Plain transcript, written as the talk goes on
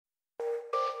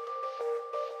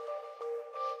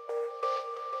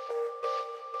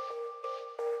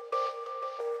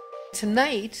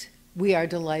tonight, we are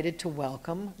delighted to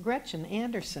welcome Gretchen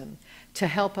Anderson to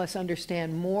help us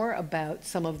understand more about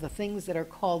some of the things that are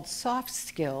called soft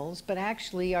skills, but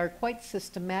actually are quite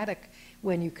systematic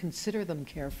when you consider them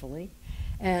carefully.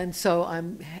 And so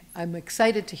I'm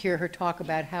excited to hear her talk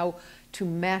about how to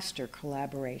master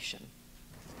collaboration.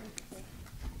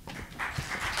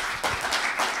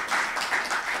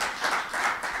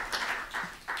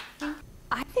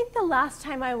 I think the last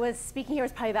time I was speaking here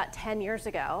was probably about 10 years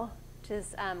ago, which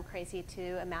is crazy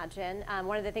to imagine.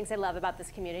 One of the things I love about this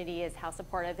community is how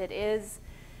supportive it is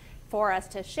for us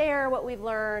to share what we've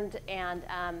learned and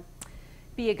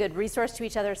be a good resource to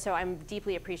each other. So I'm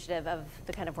deeply appreciative of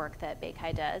the kind of work that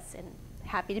BayChi does and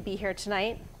happy to be here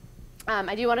tonight.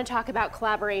 I do want to talk about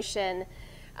collaboration.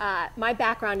 My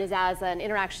background is as an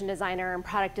interaction designer and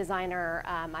product designer.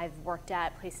 I've worked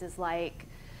at places like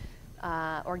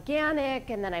Organic,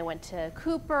 and then I went to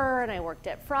Cooper, and I worked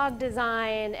at Frog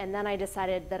Design, and then I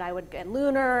decided that I would, and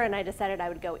Lunar, and I decided I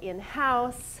would go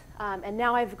in-house, and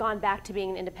now I've gone back to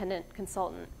being an independent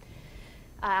consultant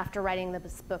after writing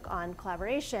this book on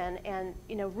collaboration. And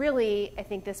really, I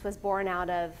think this was born out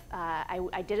of,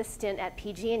 I did a stint at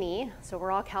PG&E, so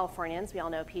we're all Californians, we all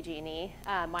know PG&E.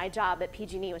 My job at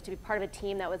PG&E was to be part of a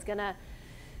team that was gonna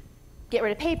get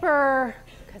rid of paper,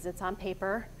 because it's on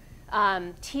paper,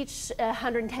 teach a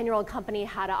 110-year-old company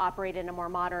how to operate in a more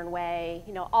modern way,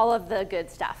 all of the good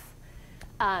stuff.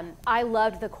 I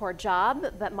loved the core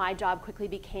job, but my job quickly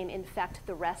became infect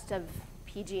the rest of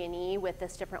PG&E with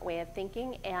this different way of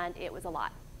thinking, and it was a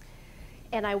lot.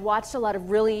 And I watched a lot of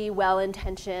really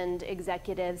well-intentioned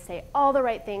executives say all the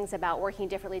right things about working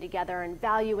differently together and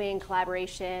valuing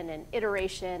collaboration and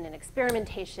iteration and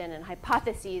experimentation and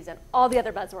hypotheses and all the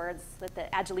other buzzwords that the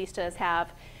agilistas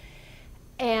have.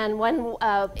 And one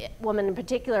woman in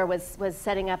particular was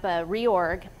setting up a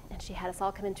reorg, and she had us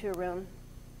all come into a room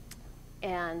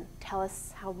and tell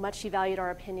us how much she valued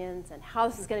our opinions and how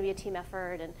this is going to be a team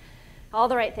effort and all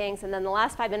the right things. And then the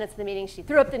last 5 minutes of the meeting, she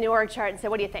threw up the new org chart and said,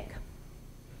 "What do you think?"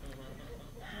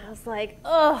 I was like,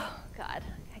 oh, God,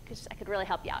 I could really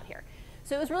help you out here.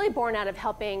 So it was really born out of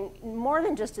helping more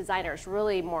than just designers,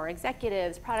 really more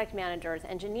executives, product managers,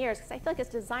 engineers, because I feel like as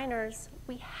designers,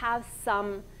 we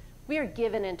are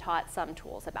given and taught some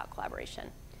tools about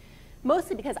collaboration.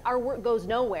 Mostly because our work goes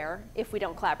nowhere if we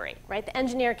don't collaborate, right? The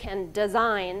engineer can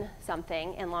design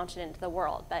something and launch it into the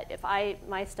world, but if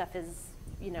my stuff is,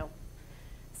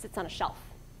 sits on a shelf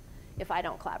if I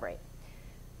don't collaborate.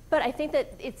 But I think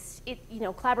that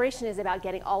collaboration is about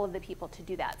getting all of the people to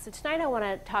do that. So tonight I want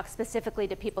to talk specifically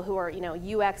to people who are,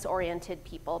 UX-oriented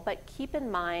people, but keep in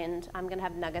mind, I'm going to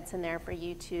have nuggets in there for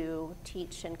you to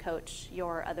teach and coach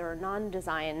your other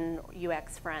non-design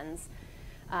UX friends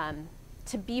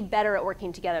to be better at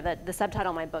working together. The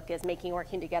subtitle of my book is Making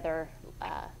Working Together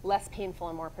Less Painful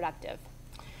and More Productive.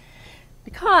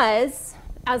 Because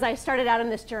as I started out on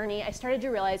this journey, I started to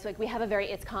realize we have a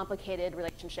very complicated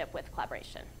relationship with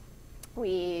collaboration.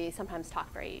 We sometimes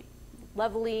talk very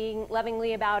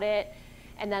lovingly about it,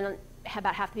 and then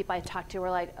about half the people I talk to were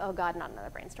like, oh God, not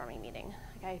another brainstorming meeting.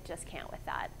 I just can't with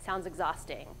that. It sounds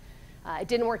exhausting. It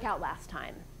didn't work out last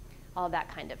time. All of that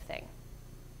kind of thing.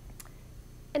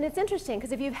 And it's interesting,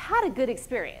 because if you've had a good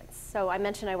experience, so I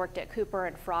mentioned I worked at Cooper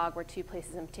and Frog were two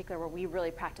places in particular where we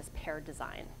really practiced paired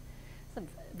design. It's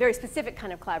a very specific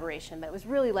kind of collaboration, but it was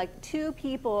really like two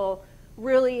people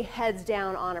really heads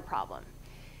down on a problem.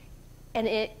 And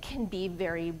it can be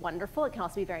very wonderful. It can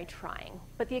also be very trying.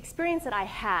 But the experience that I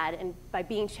had, and by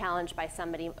being challenged by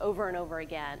somebody over and over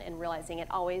again and realizing it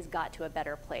always got to a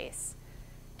better place,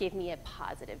 gave me a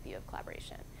positive view of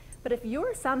collaboration. But if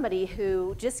you're somebody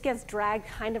who just gets dragged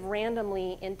kind of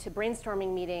randomly into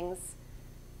brainstorming meetings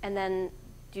and then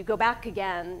you go back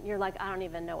again, you're like, I don't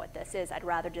even know what this is. I'd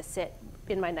rather just sit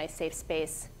in my nice safe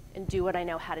space and do what I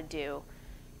know how to do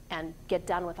and get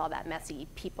done with all that messy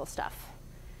people stuff.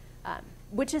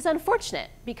 Which is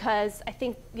unfortunate, because I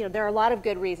think there are a lot of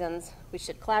good reasons we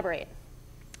should collaborate.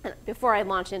 And before I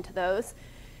launch into those,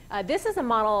 this is a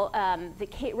model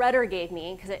that Kate Rudder gave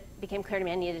me, because it became clear to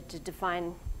me I needed to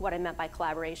define what I meant by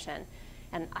collaboration.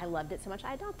 And I loved it so much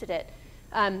I adopted it.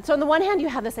 So on the one hand, you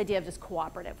have this idea of just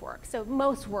cooperative work. So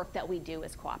most work that we do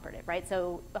is cooperative, right?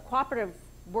 So a cooperative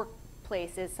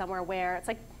workplace is somewhere where it's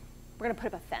like we're going to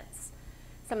put up a fence.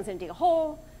 Someone's going to dig a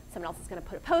hole. Someone else is going to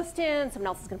put a post in. Someone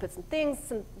else is going to put some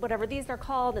things, whatever these are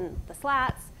called, and the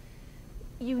slats.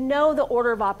 You know the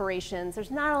order of operations.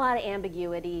 There's not a lot of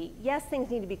ambiguity. Yes, things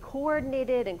need to be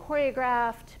coordinated and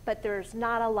choreographed, but there's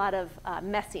not a lot of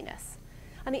messiness.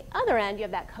 On the other end, you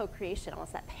have that co-creation,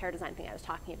 almost that pair design thing I was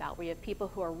talking about, where you have people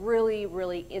who are really,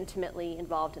 really intimately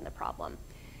involved in the problem.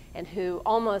 and who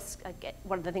almost,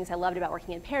 one of the things I loved about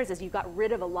working in pairs is you got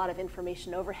rid of a lot of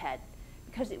information overhead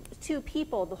because it was two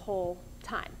people the whole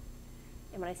time.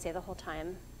 And when I say the whole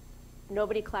time,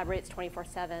 nobody collaborates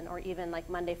 24/7 or even like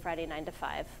Monday, Friday, 9 to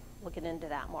 5. We'll get into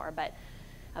that more, but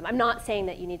I'm not saying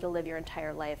that you need to live your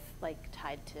entire life like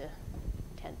tied to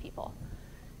 10 people,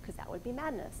 because that would be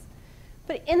madness.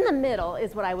 But in the middle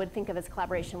is what I would think of as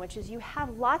collaboration, which is you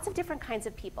have lots of different kinds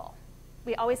of people.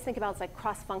 We always think about it's like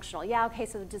cross-functional. Yeah, okay,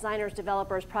 so the designers,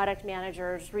 developers, product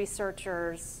managers,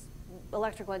 researchers,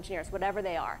 electrical engineers, whatever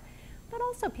they are, but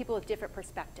also people with different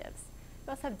perspectives.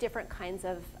 We also have different kinds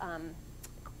of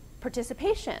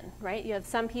participation, right? You have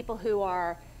some people who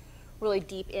are really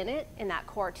deep in it, in that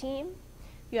core team.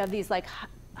 You have these like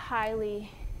highly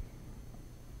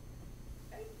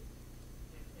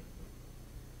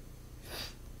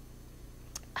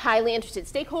interested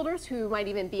stakeholders who might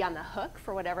even be on the hook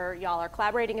for whatever y'all are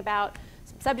collaborating about,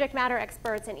 some subject matter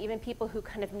experts, and even people who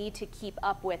kind of need to keep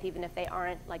up with, even if they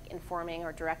aren't like informing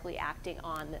or directly acting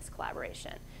on this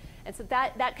collaboration. And so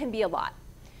that can be a lot.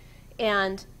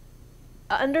 And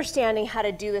understanding how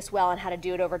to do this well and how to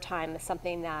do it over time is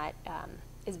something that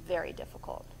is very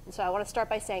difficult. And so I want to start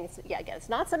by saying, again, it's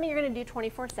not something you're going to do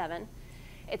 24/7.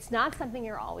 It's not something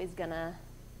you're always going to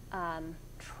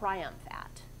triumph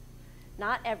at.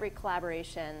 Not every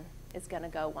collaboration is going to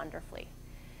go wonderfully.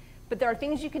 But there are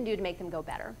things you can do to make them go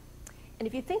better. And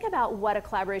if you think about what a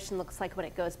collaboration looks like when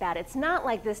it goes bad, it's not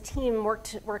like this team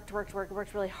worked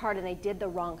really hard and they did the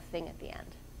wrong thing at the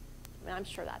end. I mean, I'm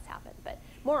sure that's happened. But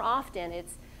more often,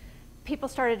 it's people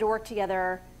started to work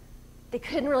together, they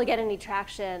couldn't really get any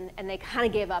traction, and they kind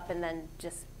of gave up and then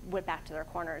just went back to their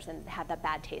corners and had that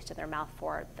bad taste in their mouth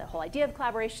for the whole idea of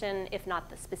collaboration, if not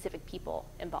the specific people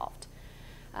involved.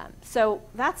 So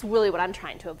that's really what I'm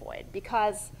trying to avoid,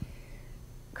 because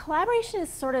collaboration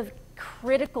is sort of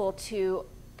critical to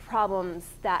problems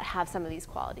that have some of these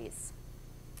qualities.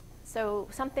 So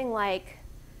something like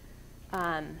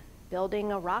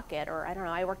building a rocket, or I don't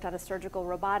know, I worked on a surgical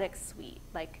robotics suite,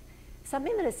 like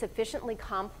something that is sufficiently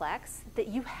complex that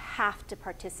you have to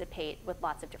participate with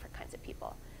lots of different kinds of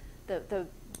people. The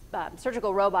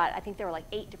surgical robot, I think there were like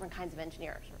 8 different kinds of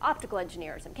engineers, optical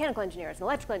engineers, and mechanical engineers, and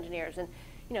electrical engineers, and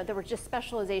there were just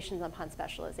specializations upon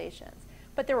specializations.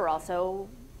 But there were also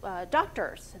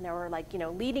doctors, and there were like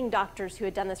leading doctors who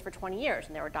had done this for 20 years,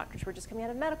 and there were doctors who were just coming out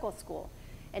of medical school.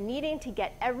 And needing to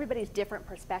get everybody's different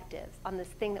perspectives on this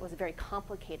thing that was very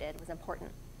complicated was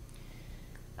important.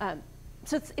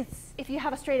 So if you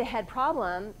have a straight ahead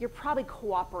problem, you're probably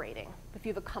cooperating. If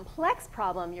you have a complex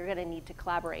problem, you're going to need to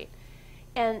collaborate.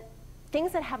 And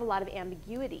things that have a lot of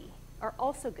ambiguity are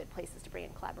also good places to bring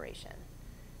in collaboration.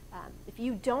 If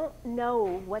you don't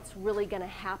know what's really going to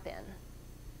happen,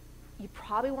 you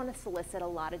probably want to solicit a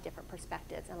lot of different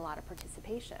perspectives and a lot of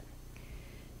participation,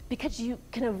 because you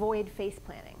can avoid face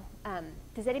planning.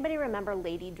 Does anybody remember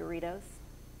Lady Doritos?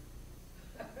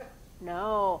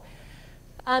 No.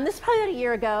 This is probably about a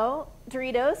year ago.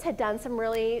 Doritos had done some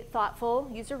really thoughtful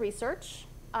user research.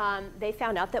 They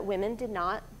found out that women did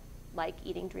not like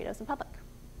eating Doritos in public.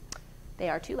 They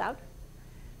are too loud,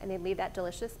 and they leave that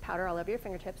delicious powder all over your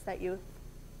fingertips that you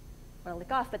want to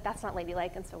lick off, but that's not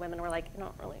ladylike, and so women were like, it's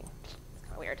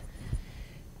kind of weird.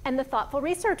 And the thoughtful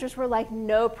researchers were like,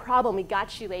 no problem, we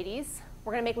got you, ladies.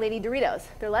 We're going to make Lady Doritos.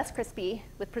 They're less crispy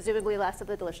with presumably less of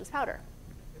the delicious powder.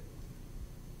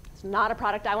 It's not a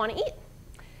product I want to eat.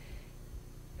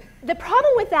 The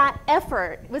problem with that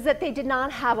effort was that they did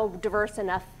not have a diverse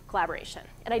enough collaboration,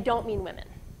 and I don't mean women.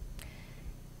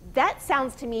 That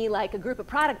sounds to me like a group of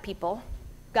product people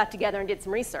got together and did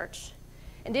some research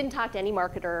and didn't talk to any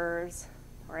marketers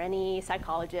or any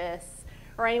psychologists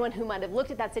or anyone who might have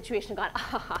looked at that situation and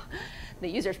gone, the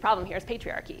user's problem here is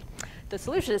patriarchy. The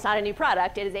solution is not a new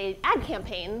product, it is an ad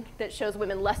campaign that shows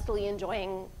women lustily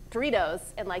enjoying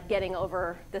Doritos and like getting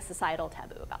over the societal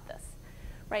taboo about this,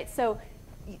 right? So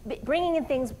bringing in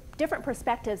things, different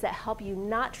perspectives that help you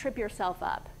not trip yourself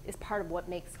up is part of what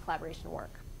makes collaboration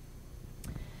work.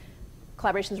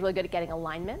 Collaboration is really good at getting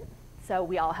alignment. So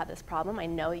we all have this problem. I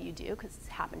know you do, because it's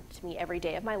happened to me every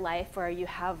day of my life, where you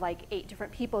have like 8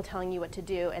 different people telling you what to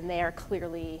do, and they are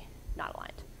clearly not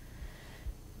aligned.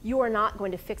 You are not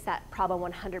going to fix that problem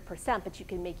 100%, but you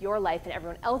can make your life and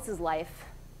everyone else's life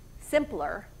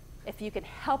simpler if you can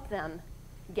help them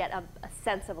get a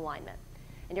sense of alignment.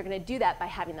 And you're going to do that by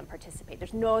having them participate.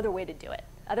 There's no other way to do it.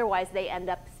 Otherwise, they end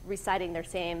up reciting their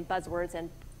same buzzwords and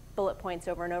bullet points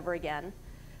over and over again.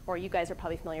 Or you guys are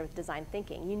probably familiar with design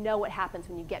thinking. You know what happens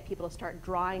when you get people to start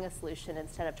drawing a solution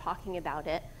instead of talking about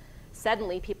it.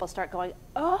 Suddenly, people start going,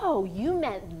 oh, you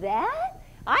meant that?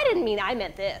 I didn't mean, I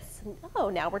meant this. Oh,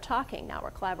 now we're talking, now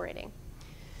we're collaborating.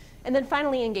 And then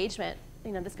finally, engagement.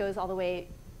 This goes all the way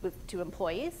to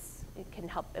employees. It can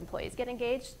help employees get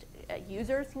engaged.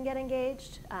 Users can get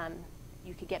engaged.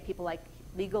 You could get people like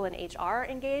legal and HR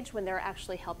engaged when they're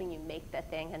actually helping you make the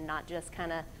thing and not just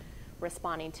kind of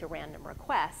responding to random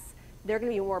requests. They're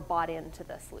going to be more bought into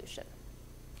the solution.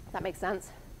 Does that make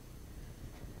sense?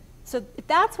 So if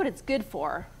that's what it's good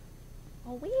for,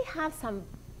 well, we have some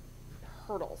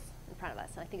hurdles in front of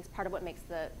us, and I think it's part of what makes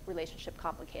the relationship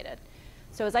complicated.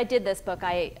 So as I did this book,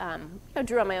 I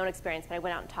drew on my own experience, but I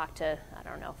went out and talked to,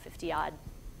 50-odd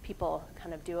people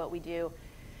kind of do what we do.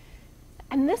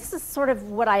 And this is sort of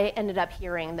what I ended up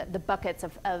hearing, the buckets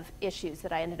of issues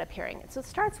that I ended up hearing. So it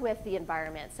starts with the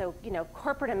environment. So,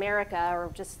 corporate America,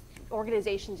 or just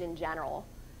organizations in general,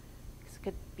 this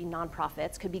could be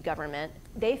nonprofits, could be government,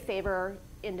 they favor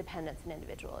independence and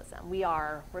individualism. We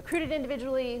are recruited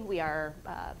individually, we are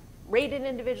rated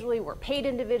individually, we're paid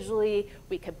individually,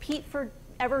 we compete for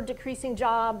ever decreasing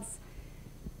jobs.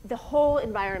 The whole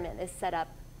environment is set up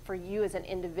for you as an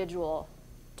individual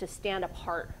to stand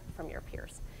apart from your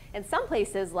peers. And some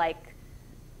places, like,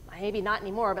 maybe not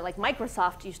anymore, but like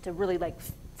Microsoft used to really like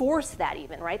force that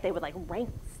even, right? They would like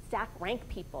stack rank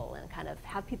people and kind of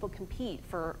have people compete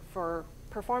for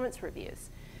performance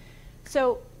reviews.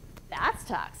 So that's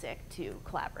toxic to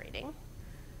collaborating.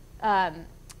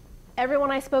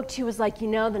 Everyone I spoke to was like, the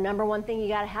number one thing you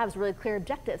gotta have is really clear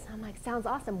objectives. I'm like, sounds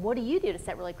awesome. What do you do to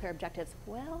set really clear objectives?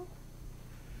 Well,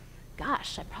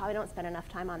 gosh, I probably don't spend enough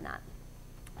time on that.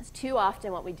 Because too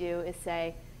often what we do is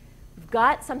say, we've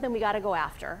got something we gotta go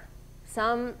after.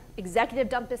 Some executive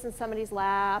dumped this in somebody's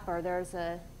lap, or there's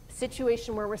a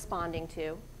situation we're responding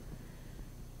to.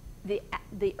 The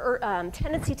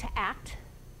tendency to act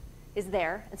is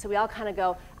there, and so we all kind of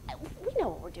go, we know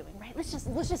what we're doing, right? Let's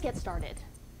just get started.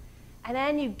 And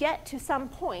then you get to some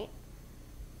point,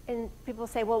 and people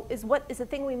say, well, is the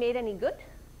thing we made any good?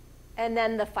 And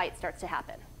then the fight starts to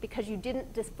happen, because you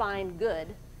didn't define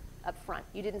good up front.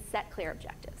 You didn't set clear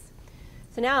objectives.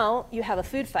 So now you have a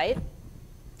food fight,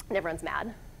 and everyone's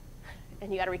mad,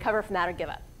 and you got to recover from that or give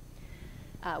up.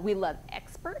 We love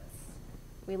experts.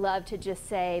 We love to just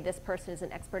say this person is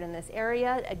an expert in this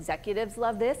area. Executives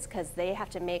love this because they have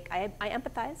to make, I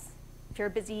empathize. If you're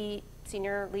a busy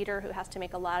senior leader who has to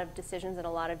make a lot of decisions in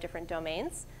a lot of different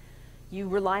domains, you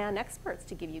rely on experts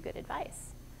to give you good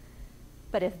advice.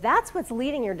 But if that's what's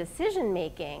leading your decision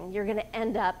making, you're going to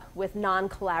end up with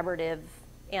non-collaborative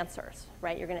answers,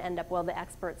 right? You're going to end up, well, the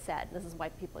expert said, this is why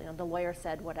people, the lawyer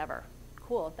said whatever.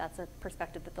 Cool, if that's a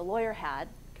perspective that the lawyer had,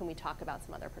 can we talk about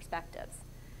some other perspectives?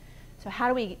 So how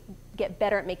do we get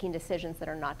better at making decisions that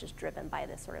are not just driven by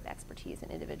this sort of expertise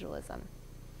and individualism?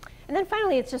 And then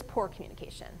finally, it's just poor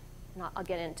communication. I'll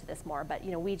get into this more, but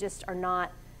we just are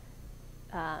not,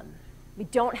 we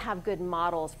don't have good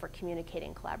models for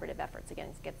communicating collaborative efforts. Again,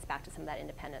 it gets back to some of that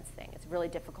independence thing. It's really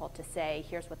difficult to say,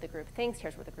 here's what the group thinks,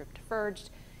 here's what the group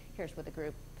diverged, here's what the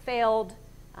group failed.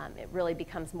 It really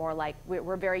becomes more like,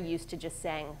 we're very used to just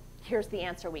saying, here's the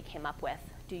answer we came up with.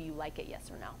 Do you like it,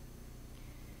 yes or no?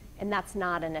 And that's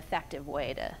not an effective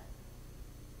way to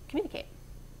communicate.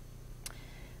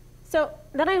 So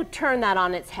then I turned that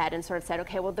on its head and sort of said,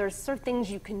 okay, well, there's sort of things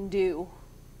you can do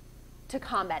to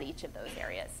combat each of those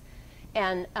areas.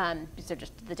 And these are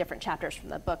just the different chapters from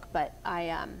the book, but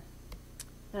I'm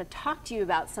going to talk to you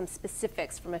about some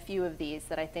specifics from a few of these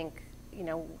that I think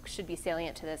should be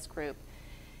salient to this group.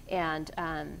 And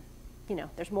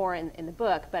there's more in the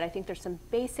book, but I think there's some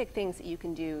basic things that you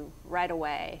can do right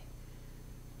away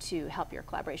to help your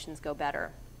collaborations go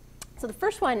better. So the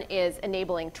first one is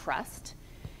enabling trust.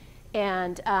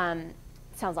 And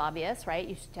sounds obvious, right?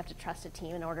 You have to trust a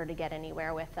team in order to get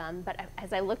anywhere with them. But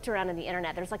as I looked around on the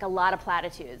internet, there's like a lot of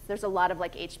platitudes. There's a lot of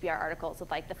like HBR articles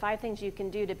with like the 5 things you can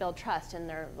do to build trust, and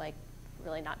they're like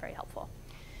really not very helpful.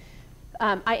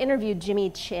 I interviewed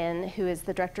Jimmy Chin, who is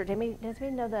the director. Does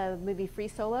anybody know the movie Free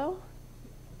Solo?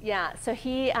 Yeah, so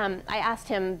I asked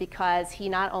him because he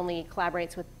not only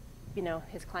collaborates with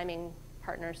his climbing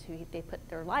partners who they put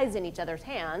their lives in each other's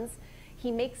hands,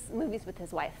 he makes movies with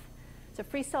his wife. So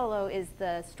Free Solo is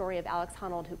the story of Alex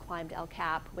Honnold, who climbed El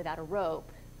Cap without a rope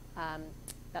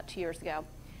about 2 years ago.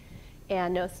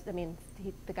 And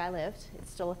the guy lived.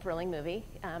 It's still a thrilling movie.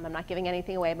 I'm not giving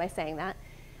anything away by saying that.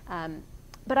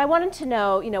 But I wanted to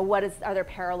know, are there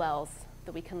parallels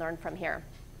that we can learn from here?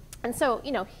 And so,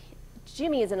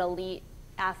 Jimmy is an elite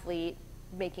athlete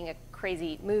making a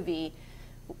crazy movie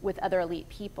with other elite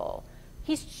people.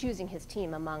 He's choosing his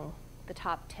team among the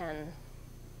top 10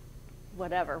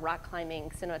 rock climbing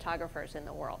cinematographers in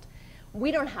the world.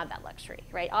 We don't have that luxury,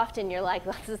 right? Often you're like,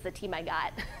 well, this is the team I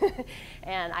got,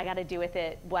 and I got to do with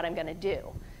it what I'm going to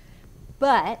do.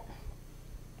 But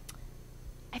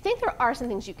I think there are some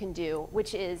things you can do,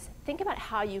 which is think about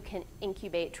how you can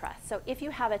incubate trust. So if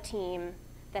you have a team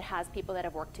that has people that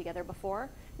have worked together before,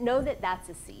 know that that's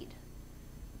a seed.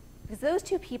 Because those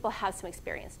two people have some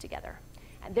experience together.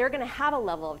 And they're going to have a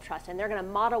level of trust, and they're going to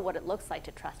model what it looks like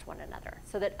to trust one another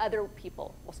so that other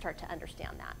people will start to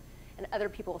understand that. And other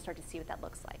people will start to see what that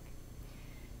looks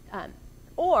like.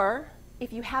 Or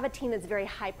if you have a team that's very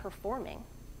high performing,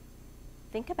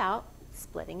 think about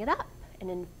splitting it up and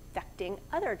infecting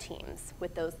other teams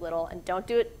with those little, and don't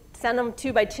do it, send them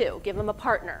 2 by 2, give them a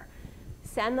partner.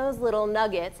 Send those little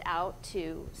nuggets out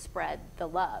to spread the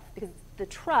love, because the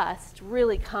trust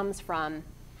really comes from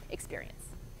experience.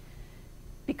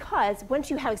 Because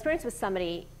once you have experience with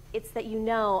somebody, it's that you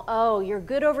know, oh, you're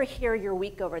good over here, you're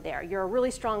weak over there. You're a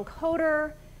really strong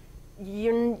coder,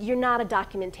 you're not a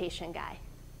documentation guy.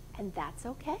 And that's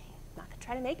okay. I'm not gonna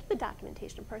try to make you a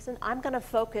documentation person. I'm gonna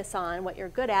focus on what you're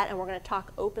good at, and we're gonna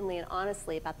talk openly and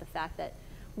honestly about the fact that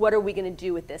what are we gonna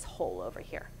do with this hole over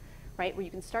here, right? Where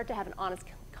you can start to have an honest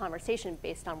conversation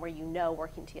based on where you know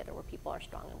working together, where people are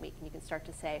strong and weak. And you can start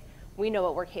to say, we know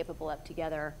what we're capable of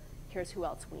together, here's who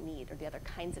else we need, or the other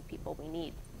kinds of people we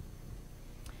need.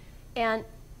 And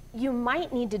you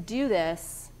might need to do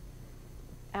this.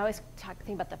 I always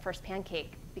think about the first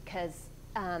pancake, because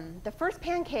the first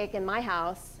pancake in my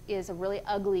house is a really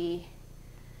ugly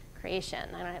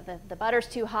creation. I don't have the butter's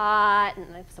too hot,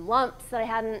 and I have some lumps that I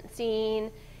hadn't seen.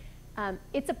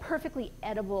 It's a perfectly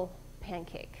edible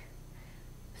pancake.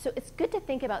 So it's good to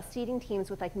think about seeding teams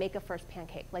with like make a first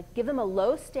pancake. Like give them a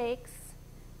low stakes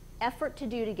effort to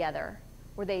do together,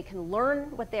 where they can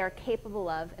learn what they are capable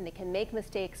of, and they can make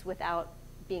mistakes without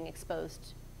being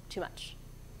exposed too much.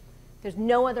 There's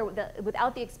no other,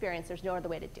 without the experience, there's no other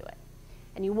way to do it.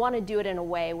 And you want to do it in a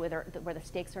way where the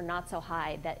stakes are not so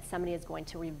high that somebody is going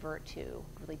to revert to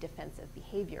really defensive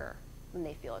behavior when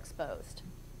they feel exposed.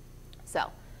 So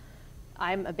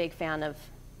I'm a big fan of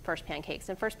first pancakes.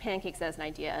 And first pancakes as an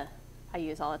idea I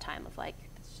use all the time of like,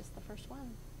 it's just the first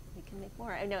one. We can make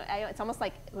more. I know it's almost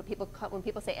like when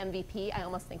people say MVP, I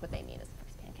almost think what they mean is the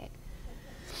first pancake.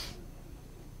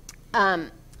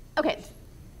 Okay.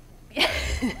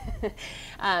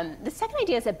 The second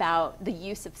idea is about the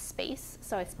use of space.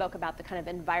 So I spoke about the kind of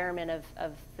environment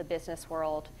of the business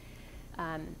world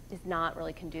is not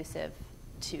really conducive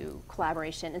to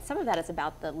collaboration. And some of that is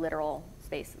about the literal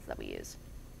spaces that we use.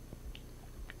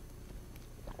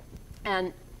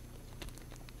 And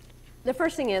the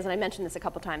first thing is, and I mentioned this a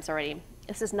couple times already,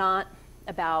 this is not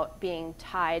about being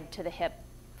tied to the hip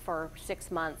for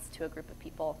 6 months to a group of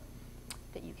people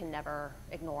that you can never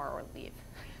ignore or leave.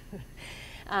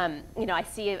 You know, I've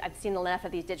seen enough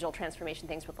of these digital transformation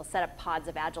things where they'll set up pods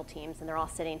of agile teams, and they're all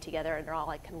sitting together, and they're all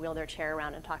like can wheel their chair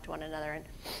around and talk to one another. And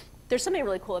there's something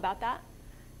really cool about that.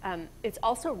 It's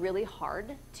also really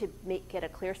hard to get a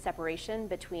clear separation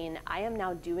between I am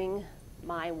now doing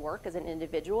my work as an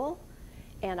individual,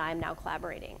 and I'm now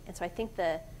collaborating. And so I think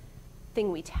the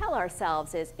thing we tell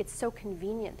ourselves is, it's so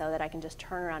convenient, though, that I can just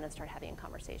turn around and start having a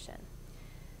conversation.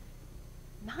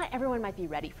 Not everyone might be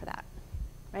ready for that,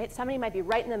 right? Somebody might be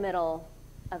right in the middle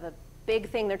of a big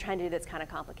thing they're trying to do that's kind of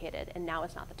complicated, and now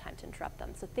is not the time to interrupt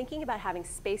them. So thinking about having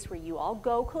space where you all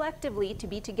go collectively to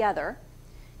be together,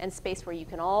 and space where you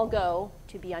can all go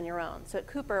to be on your own. So at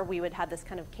Cooper, we would have this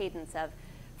kind of cadence of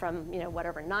from,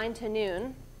 whatever, 9 to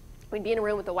noon, we'd be in a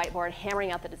room with a whiteboard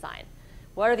hammering out the design.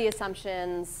 What are the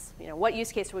assumptions? What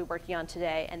use case are we working on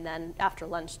today? And then after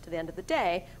lunch to the end of the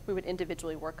day, we would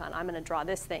individually work on, I'm going to draw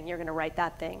this thing, you're going to write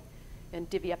that thing, and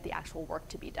divvy up the actual work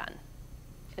to be done.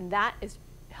 And that is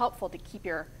helpful to keep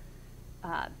your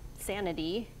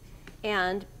sanity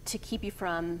and to keep you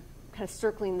from kind of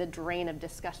circling the drain of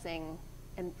discussing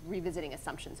and revisiting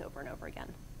assumptions over and over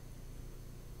again.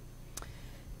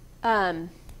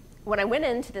 When I went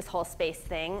into this whole space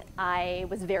thing, I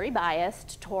was very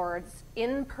biased towards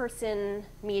in-person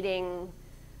meeting,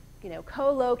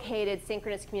 co-located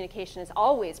synchronous communication is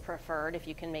always preferred if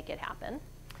you can make it happen.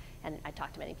 And I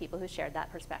talked to many people who shared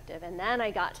that perspective. And then I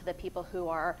got to the people who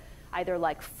are either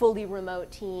like fully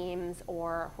remote teams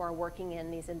or who are working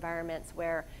in these environments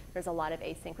where there's a lot of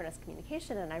asynchronous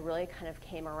communication, and I really kind of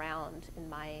came around in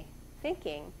my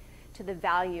thinking to the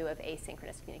value of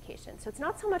asynchronous communication. So it's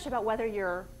not so much about whether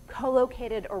you're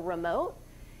co-located or remote,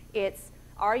 it's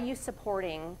are you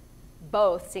supporting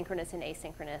both synchronous and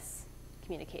asynchronous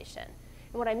communication?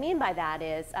 And what I mean by that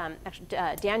is, actually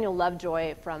Daniel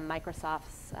Lovejoy from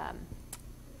Microsoft's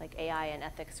like AI and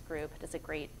ethics group does a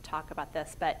great talk about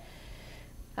this, but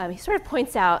He sort of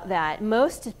points out that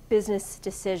most business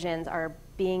decisions that are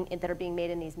being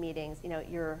made in these meetings,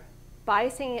 you're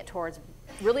biasing it towards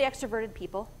really extroverted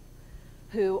people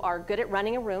who are good at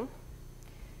running a room,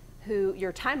 who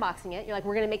you're time boxing it. You're like,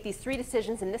 we're going to make these 3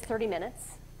 decisions in this 30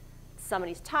 minutes.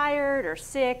 Somebody's tired or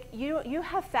sick. You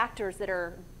have factors that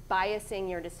are biasing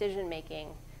your decision making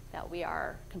that we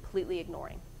are completely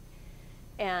ignoring.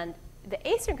 And the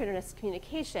asynchronous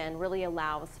communication really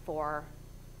allows for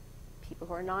people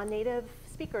who are non-native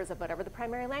speakers of whatever the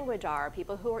primary language are,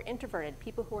 people who are introverted,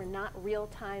 people who are not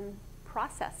real-time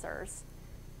processors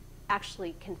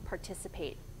actually can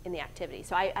participate in the activity.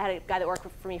 So I had a guy that worked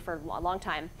for me for a long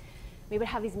time. We would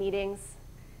have these meetings,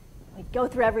 we'd go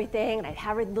through everything, and I'd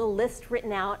have a little list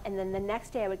written out, and then the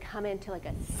next day I would come into like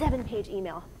a 7-page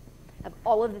email of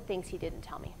all of the things he didn't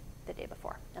tell me the day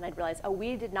before. And I'd realize, oh,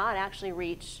 we did not actually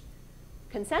reach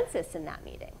consensus in that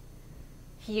meeting.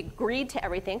 He agreed to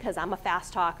everything because I'm a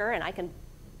fast talker and I can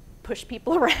push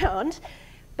people around,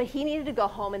 but he needed to go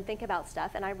home and think about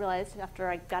stuff. And I realized after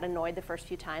I got annoyed the first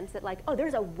few times that, like, oh,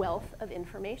 there's a wealth of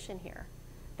information here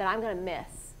that I'm going to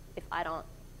miss if I don't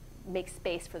make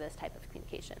space for this type of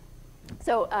communication.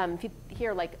 So if you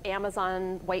hear like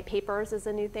Amazon white papers is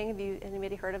a new thing, have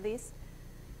anybody heard of these?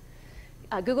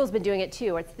 Google's been doing it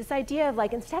too. It's this idea of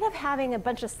like, instead of having a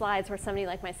bunch of slides where somebody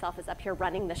like myself is up here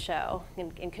running the show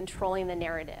and controlling the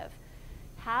narrative,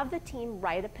 have the team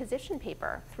write a position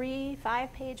paper,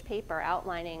 3-5-page paper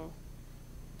outlining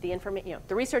the information,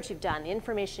 the research you've done, the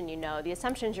information you know, the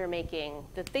assumptions you're making,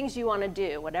 the things you want to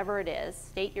do, whatever it is,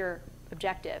 state your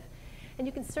objective. And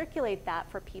you can circulate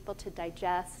that for people to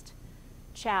digest,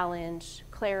 challenge,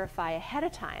 clarify ahead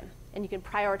of time. And you can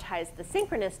prioritize the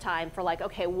synchronous time for like,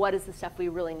 okay, what is the stuff we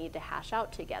really need to hash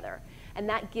out together? And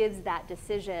that gives that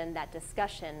decision, that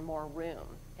discussion more room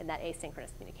in that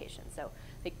asynchronous communication. So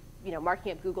like,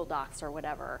 marking up Google Docs or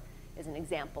whatever is an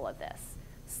example of this.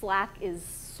 Slack is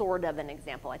sort of an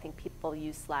example. I think people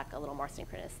use Slack a little more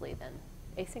synchronously than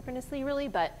asynchronously really,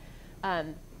 but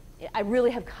I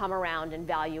really have come around in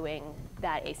valuing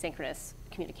that asynchronous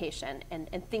communication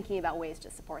and thinking about ways to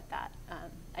support that.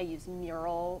 I use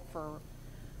Mural for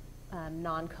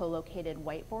non-co-located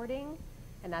whiteboarding,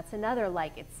 and that's another,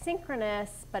 like, it's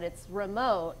synchronous, but it's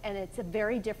remote, and it's a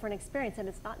very different experience, and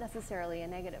it's not necessarily a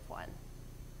negative one,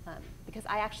 because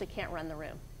I actually can't run the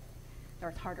room, or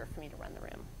it's harder for me to run the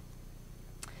room.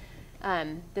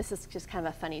 This is just kind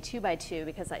of a funny 2x2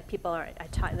 because people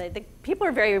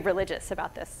are very religious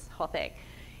about this whole thing.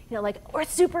 Like, we're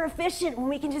super efficient when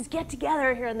we can just get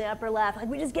together here in the upper left. Like,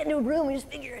 we just get into a room, we just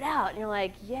figure it out. And you're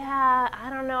like, yeah, I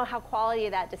don't know how quality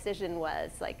of that decision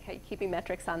was, like keeping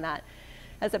metrics on that.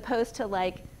 As opposed to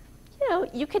like,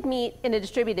 you could meet in a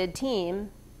distributed team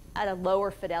at a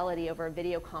lower fidelity over a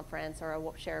video conference or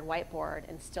a shared whiteboard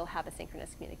and still have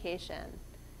asynchronous communication.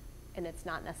 And it's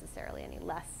not necessarily any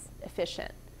less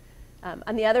efficient.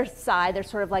 On the other side, they're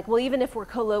sort of like, well, even if we're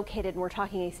co-located and we're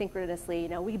talking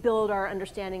asynchronously, we build our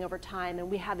understanding over time and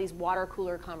we have these water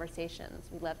cooler conversations.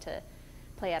 We love to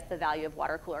play up the value of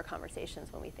water cooler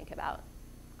conversations when we think about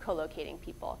co-locating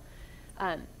people.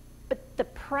 But the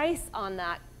price on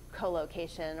that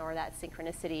co-location or that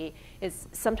synchronicity is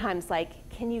sometimes like,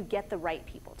 can you get the right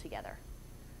people together?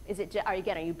 Are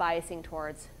you biasing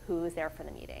towards who is there for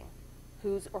the meeting?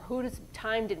 Whose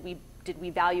time did we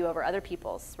value over other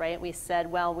people's, right? We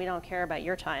said, well, we don't care about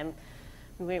your time.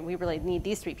 We really need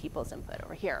these 3 people's input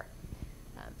over here.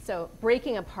 So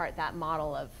breaking apart that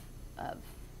model of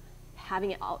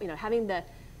having it all,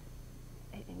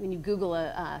 when you Google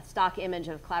a stock image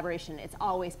of collaboration, it's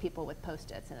always people with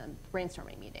Post-its in a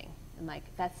brainstorming meeting. And like,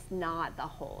 that's not the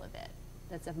whole of it.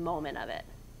 That's a moment of it.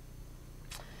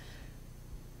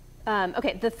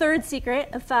 Okay, the third secret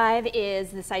of 5 is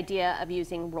this idea of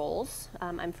using roles.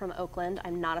 I'm from Oakland.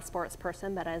 I'm not a sports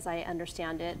person, but as I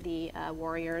understand it, the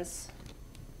Warriors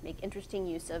make interesting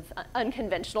use of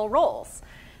unconventional roles.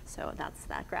 So that's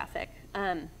that graphic.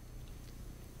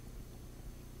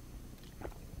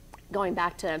 Going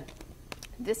back to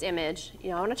this image, I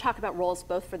want to talk about roles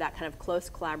both for that kind of close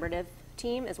collaborative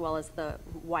team as well as the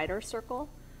wider circle.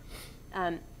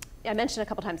 I mentioned a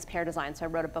couple times pair design, so I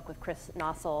wrote a book with Chris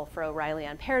Nossel for O'Reilly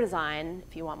on pair design,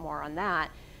 if you want more on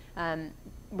that.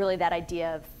 Really that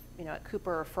idea of, at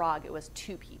Cooper or Frog, it was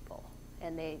 2 people.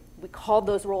 And we called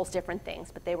those roles different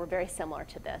things, but they were very similar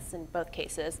to this in both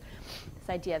cases. This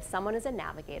idea of someone is a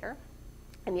navigator,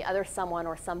 and the other someone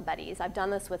or some buddies. I've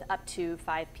done this with up to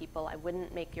 5 people. I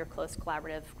wouldn't make your close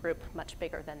collaborative group much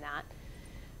bigger than that.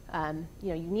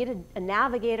 You need a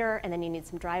navigator and then you need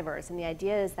some drivers. And the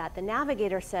idea is that the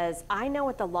navigator says, I know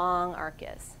what the long arc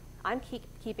is. I'm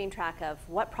keeping track of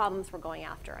what problems we're going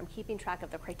after. I'm keeping track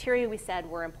of the criteria we said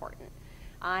were important.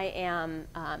 I am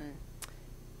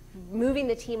moving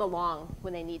the team along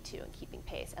when they need to and keeping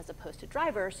pace, as opposed to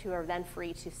drivers who are then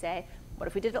free to say, what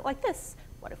if we did it like this?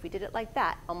 What if we did it like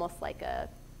that? Almost like a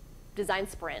design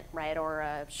sprint, right? Or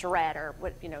a charrette, or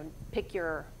what, pick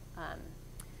your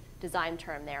design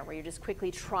term there, where you're just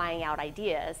quickly trying out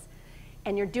ideas.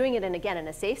 And you're doing it, in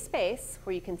a safe space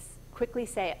where you can quickly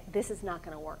say, this is not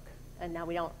going to work. And now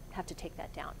we don't have to take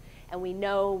that down. And we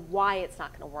know why it's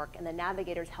not going to work. And the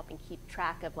navigator's helping keep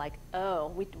track of like, oh,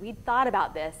 we thought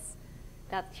about this.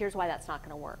 Here's why that's not going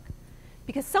to work.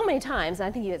 Because so many times, and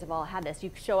I think you guys have all had this,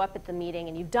 you show up at the meeting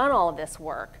and you've done all of this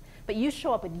work, but you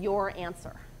show up with your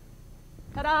answer.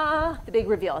 Ta-da! The big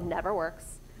reveal. It never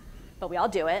works. But we all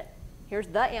do it. Here's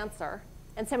the answer.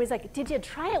 And somebody's like, did you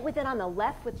try it with it on the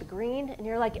left with the green? And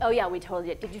you're like, oh yeah, we totally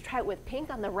did. Did you try it with pink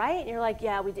on the right? And you're like,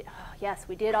 yeah, we did. Oh, yes,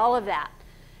 we did all of that.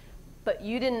 But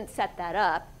you didn't set that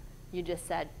up. You just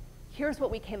said, here's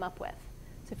what we came up with.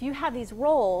 So if you have these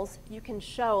roles, you can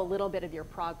show a little bit of your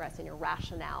progress and your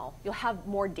rationale. You'll have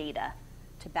more data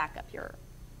to back up your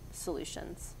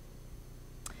solutions.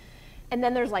 And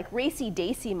then there's like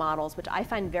racy-daisy models, which I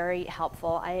find very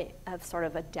helpful. I have sort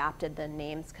of adapted the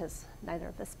names because neither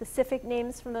of the specific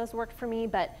names from those worked for me.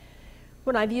 But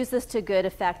when I've used this to good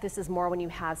effect, this is more when you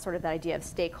have sort of the idea of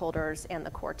stakeholders and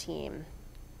the core team,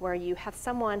 where you have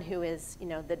someone who is,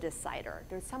 the decider.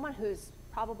 There's someone who's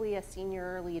probably a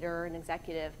senior leader, an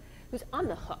executive, who's on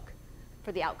the hook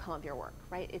for the outcome of your work,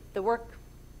 right? If the work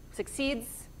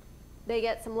succeeds, they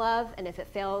get some love, and if it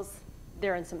fails,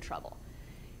 they're in some trouble.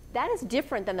 That is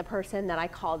different than the person that I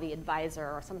call the advisor,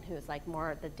 or someone who is like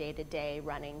more the day-to-day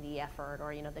running the effort,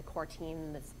 or the core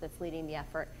team that's leading the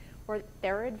effort, or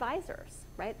they're advisors,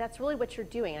 right? That's really what you're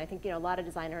doing. And I think a lot of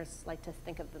designers like to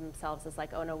think of themselves as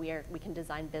like, oh no, we can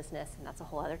design business, and that's a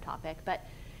whole other topic. But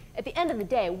at the end of the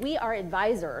day, we are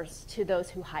advisors to those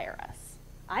who hire us.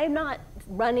 I am not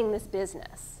running this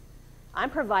business. I'm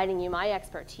providing you my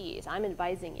expertise. I'm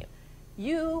advising you.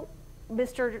 You,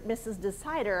 Mr. Mrs.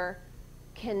 Decider,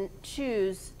 can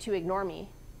choose to ignore me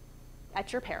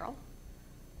at your peril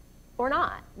or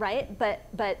not, right?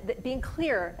 But being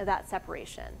clear of that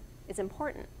separation is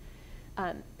important.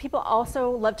 People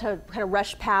also love to kind of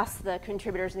rush past the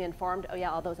contributors and the informed. Oh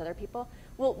yeah, all those other people.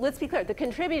 Well, let's be clear. The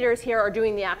contributors here are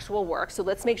doing the actual work, so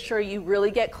let's make sure you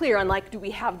really get clear on like, do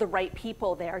we have the right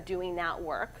people there doing that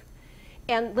work?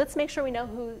 And let's make sure we know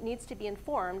who needs to be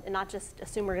informed and not just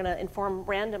assume we're going to inform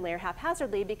randomly or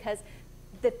haphazardly, because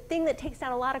the thing that takes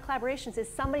down a lot of collaborations is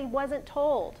somebody wasn't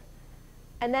told.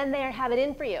 And then they have it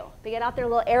in for you. They get out their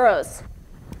little arrows.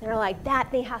 And they're like,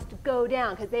 that thing has to go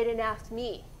down because they didn't ask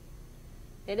me.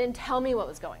 They didn't tell me what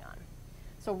was going on.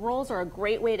 So roles are a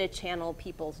great way to channel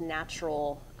people's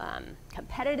natural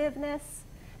competitiveness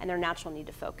and their natural need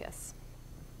to focus.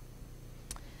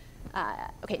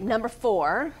 Okay, number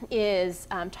 4 is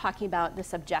talking about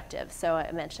this objective. So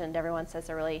I mentioned everyone says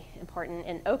they're really important,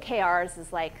 and OKRs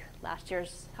is like last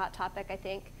year's hot topic, I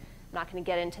think. I'm not going to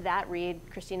get into that. Read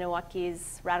Christina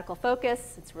Wacke's Radical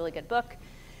Focus. It's a really good book.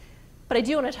 But I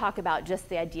do want to talk about just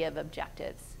the idea of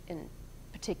objectives in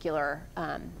particular.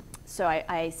 So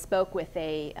I spoke with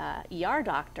a ER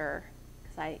doctor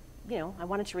because I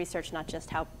wanted to research not just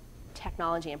how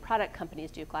technology and product companies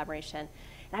do collaboration.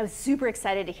 And I was super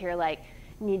excited to hear like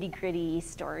nitty-gritty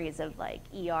stories of like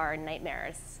ER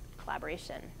nightmares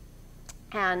collaboration.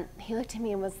 And he looked at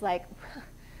me and was like,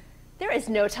 there is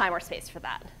no time or space for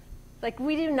that. Like,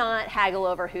 we do not haggle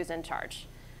over who's in charge.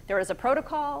 There is a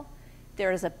protocol.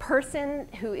 There is a person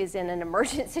who is in an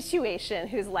emergent situation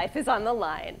whose life is on the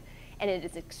line, and it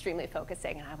is extremely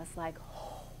focusing. And I was like,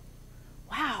 oh,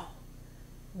 wow.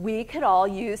 We could all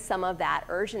use some of that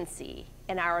urgency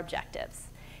in our objectives.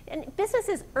 And business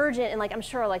is urgent, and like I'm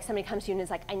sure like somebody comes to you and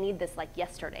is like, I need this like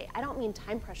yesterday. I don't mean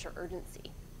time pressure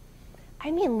urgency.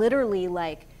 I mean literally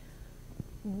like,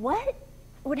 what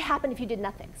would happen if you did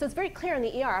nothing? So it's very clear in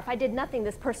the ER, if I did nothing,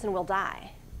 this person will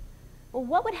die. Well,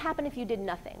 what would happen if you did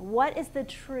nothing? What is the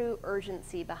true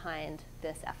urgency behind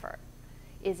this effort?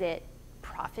 Is it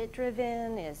profit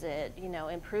driven? Is it,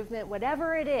 improvement?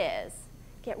 Whatever it is,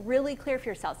 get really clear for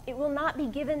yourselves. It will not be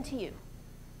given to you.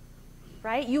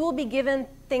 Right? You will be given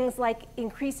things like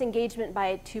increase engagement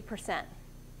by 2%.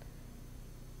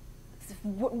 It's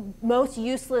the most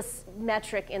useless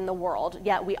metric in the world,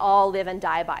 yet we all live and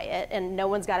die by it, and no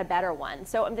one's got a better one.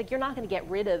 So I'm like, you're not going to get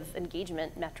rid of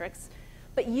engagement metrics,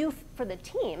 but you, for the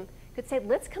team, could say,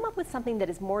 let's come up with something that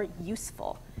is more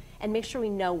useful and make sure we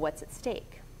know what's at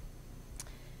stake.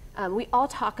 We all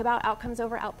talk about outcomes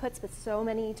over outputs, but so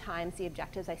many times the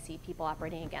objectives I see people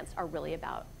operating against are really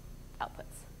about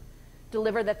outputs.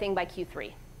 Deliver the thing by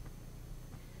Q3.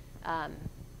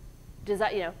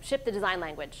 Ship the design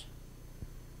language.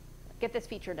 Get this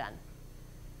feature done.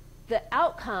 The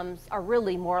outcomes are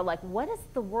really more like, what's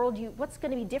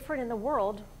going to be different in the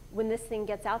world when this thing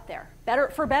gets out there?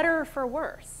 Better or for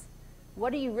worse?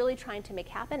 What are you really trying to make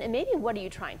happen? And maybe what are you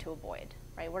trying to avoid,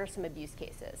 right? What are some abuse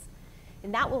cases?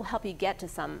 And that will help you get to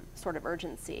some sort of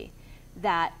urgency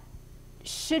that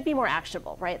should be more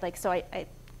actionable, right? Like, so I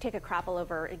take a crap all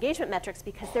over engagement metrics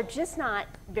because they're just not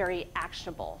very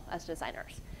actionable as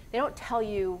designers. They don't tell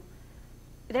you,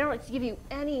 they don't give you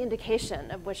any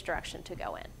indication of which direction to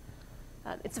go in.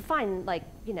 It's a fine, like,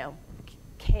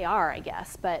 KR, I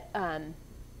guess, but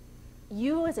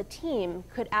you as a team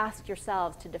could ask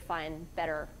yourselves to define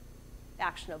better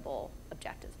actionable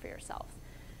objectives for yourselves.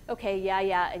 Okay,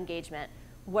 yeah, engagement.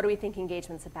 What do we think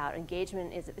engagement's about?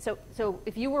 Engagement is, so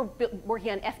if you were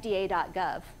working on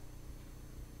FDA.gov,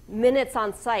 minutes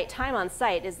on site, time on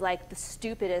site is like the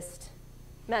stupidest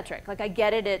metric. Like, I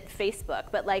get it at Facebook,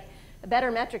 but like a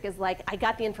better metric is like, I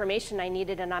got the information I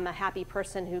needed and I'm a happy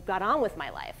person who got on with my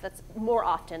life. That's more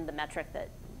often the metric that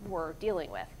we're dealing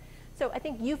with. So I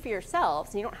think you for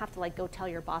yourselves, and you don't have to like go tell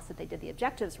your boss that they did the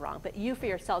objectives wrong, but you for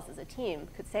yourselves as a team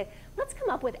could say, let's come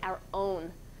up with our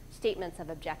own statements of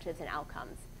objectives and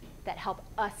outcomes that help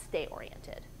us stay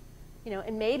oriented.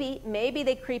 And maybe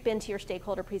they creep into your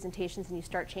stakeholder presentations and you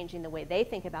start changing the way they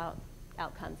think about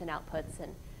outcomes and outputs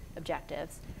and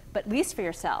objectives, but at least for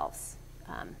yourselves,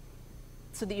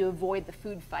 so that you avoid the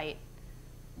food fight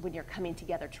when you're coming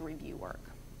together to review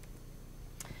work.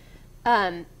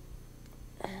 I'm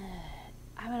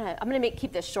gonna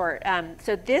keep this short.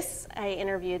 So this, I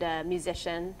interviewed a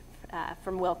musician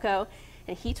from Wilco,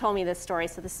 and he told me this story.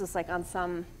 So this was like at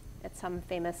some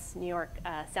famous New York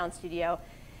sound studio.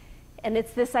 And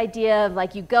it's this idea of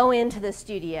like, you go into the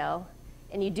studio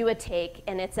and you do a take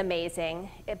and it's amazing,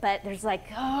 but there's like,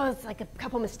 it's like a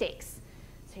couple mistakes.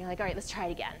 So you're like, all right, let's try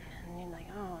it again. And you're like,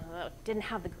 didn't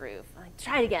have the groove. Like,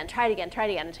 try it again,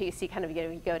 until you see kind of,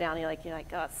 you go down and you're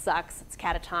like, oh, it sucks, it's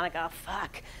catatonic, oh,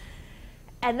 fuck.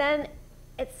 And then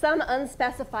at some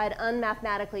unspecified,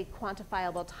 unmathematically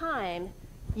quantifiable time,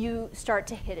 you start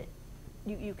to hit it.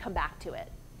 You come back to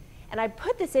it. And I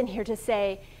put this in here to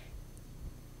say,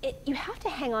 you have to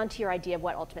hang on to your idea of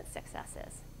what ultimate success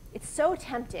is. It's so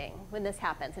tempting when this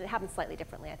happens, and it happens slightly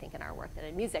differently, I think, in our work than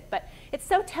in music, but it's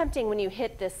so tempting when you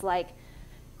hit this like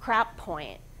crap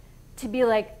point to be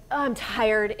like, oh, I'm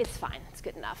tired, it's fine, it's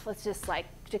good enough. Let's just like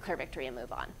declare victory and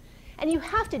move on. And you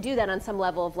have to do that on some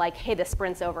level of like, hey, the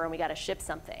sprint's over and we gotta ship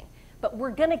something. But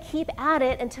we're gonna keep at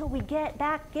it until we get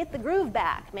the groove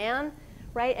back, man,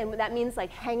 right? And that means like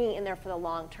hanging in there for the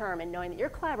long term and knowing that your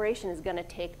collaboration is gonna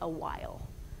take a while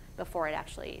before it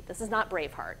actually, this is not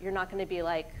Braveheart. You're not gonna be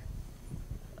like,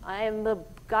 I am the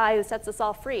guy who sets us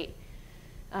all free.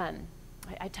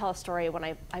 I tell a story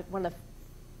when one of the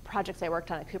projects I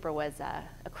worked on at Cooper was a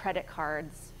credit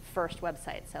card's first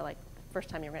website. So like the first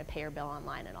time you were gonna pay your bill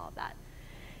online and all of that.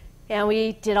 And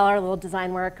we did all our little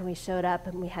design work and we showed up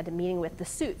and we had a meeting with the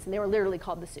suits, and they were literally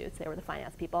called the suits. They were the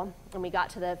finance people. And we got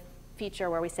to the feature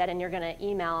where we said, and you're gonna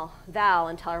email Val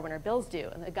and tell her when her bill's due.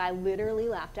 And the guy literally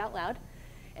laughed out loud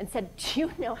and said, do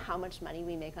you know how much money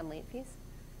we make on late fees?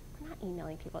 We're not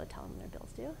emailing people to tell them their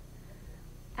bill's due.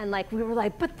 And like, we were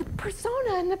like, but the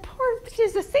persona and the poor,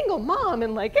 she's a single mom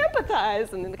and like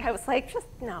empathize. And then the guy was like, just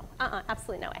no,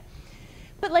 absolutely no way.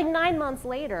 But like 9 months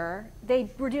later, they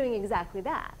were doing exactly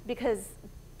that because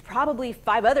probably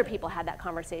 5 other people had that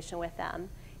conversation with them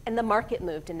and the market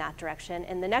moved in that direction.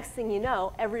 And the next thing you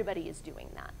know, everybody is doing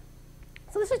that.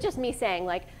 So this is just me saying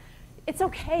like, it's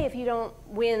okay if you don't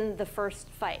win the first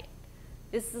fight.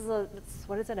 This is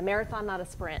a marathon, not a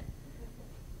sprint.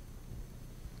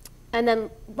 And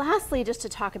then lastly, just to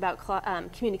talk about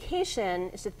communication,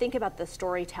 is to think about the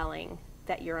storytelling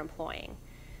that you're employing.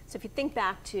 So if you think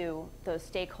back to those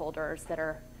stakeholders that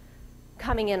are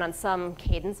coming in on some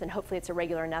cadence, and hopefully it's a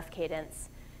regular enough cadence,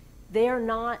 they are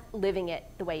not living it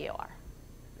the way you are,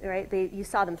 right? You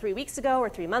saw them 3 weeks ago or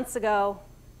 3 months ago,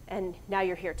 and now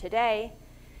you're here today.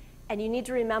 And you need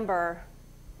to remember,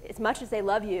 as much as they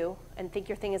love you and think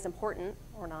your thing is important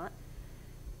or not,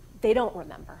 they don't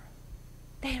remember.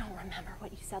 They don't remember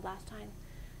what you said last time.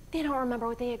 They don't remember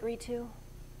what they agreed to.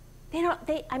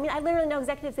 I mean, I literally know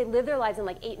executives, they live their lives in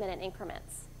like 8-minute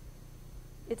increments.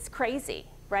 It's crazy,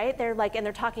 right? They're like, and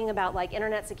they're talking about like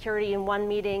internet security in one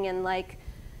meeting and like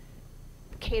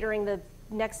catering the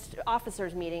next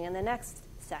officers meeting in the next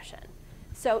session.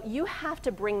 So you have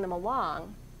to bring them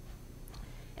along.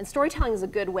 And storytelling is a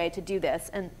good way to do this,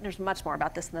 and there's much more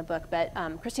about this in the book, but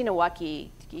Christina Waukee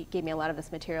gave me a lot of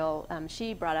this material.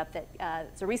 She brought up that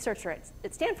there's a researcher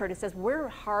at Stanford who says we're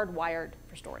hardwired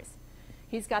for stories.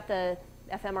 He's got the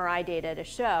fMRI data to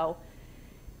show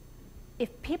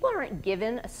if people aren't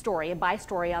given a story, and by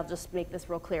story, I'll just make this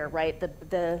real clear, right?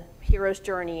 The hero's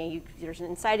journey, there's an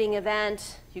inciting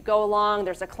event, you go along,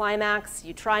 there's a climax,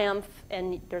 you triumph,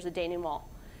 and there's a denouement.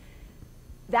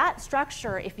 That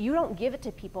structure, if you don't give it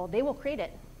to people, they will create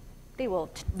it. They will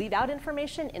leave out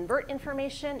information, invert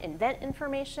information, invent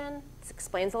information. This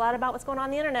explains a lot about what's going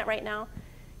on the internet right now.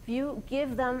 If you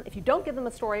don't give them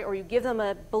a story or you give them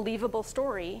a believable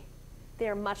story, they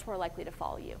are much more likely to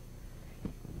follow you.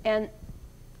 And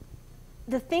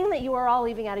the thing that you are all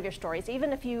leaving out of your stories,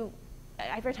 even if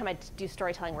every time I do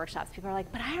storytelling workshops, people are like,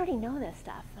 but I already know this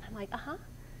stuff. And I'm like, uh-huh.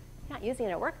 You're not using it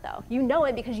at work, though. You know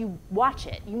it because you watch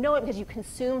it. You know it because you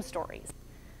consume stories.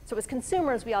 So as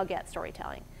consumers, we all get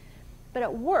storytelling. But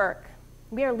at work,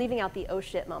 we are leaving out the oh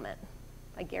shit moment.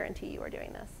 I guarantee you are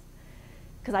doing this,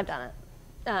 because I've done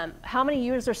it. How many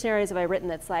user scenarios have I written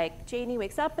that's like, Janie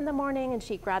wakes up in the morning and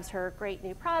she grabs her great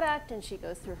new product and she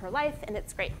goes through her life and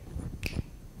it's great.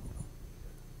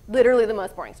 Literally the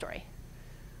most boring story.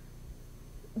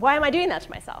 Why am I doing that to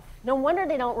myself? No wonder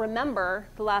they don't remember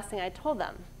the last thing I told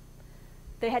them.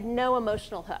 They had no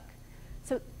emotional hook.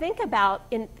 So think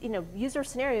about, user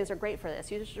scenarios are great for this.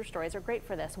 User stories are great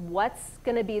for this. What's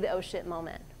going to be the oh shit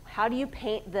moment? How do you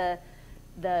paint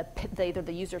either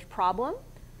the user's problem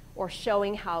or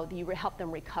showing how you help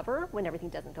them recover when everything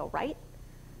doesn't go right,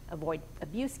 avoid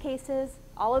abuse cases,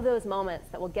 all of those moments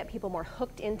that will get people more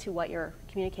hooked into what you're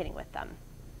communicating with them.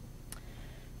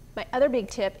 My other big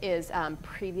tip is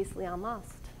previously on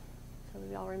Lost. So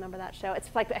we all remember that show. It's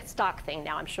like a stock thing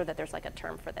now. I'm sure that there's like a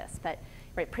term for this. But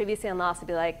right, previously on Lost, it'd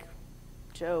be like,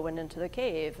 Joe went into the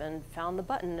cave and found the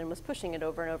button and was pushing it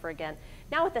over and over again.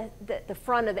 Now at the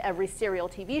front of every serial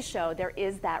TV show, there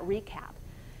is that recap.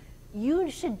 You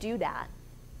should do that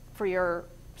for your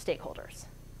stakeholders.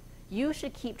 You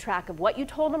should keep track of what you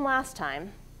told them last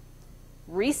time,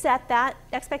 reset that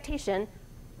expectation,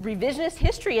 revisionist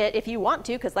history it if you want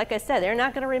to, because like I said, they're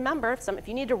not going to remember. If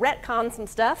you need to retcon some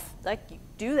stuff,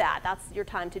 do that. That's your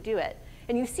time to do it.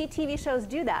 And you see TV shows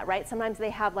do that, right? Sometimes they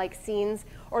have like scenes,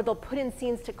 or they'll put in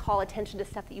scenes to call attention to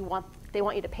stuff that they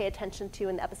want you to pay attention to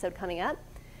in the episode coming up.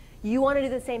 You want to do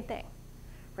the same thing.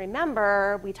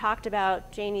 Remember, we talked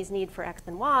about Janie's need for X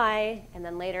and Y, and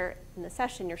then later in the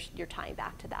session, you're tying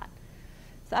back to that.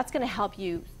 So that's going to help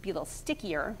you be a little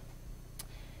stickier.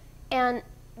 And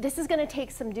this is going to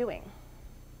take some doing,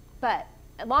 but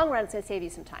in the long run, it's going to save you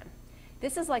some time.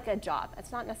 This is like a job.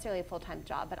 It's not necessarily a full-time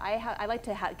job, but I like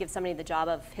to give somebody the job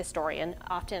of historian.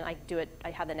 Often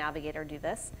I have the navigator do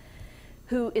this,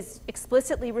 who is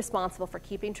explicitly responsible for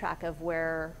keeping track of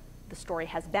where the story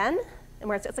has been and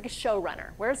where it's like a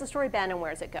showrunner. Where's the story been and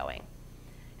where is it going?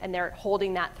 And they're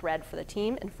holding that thread for the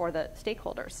team and for the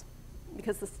stakeholders,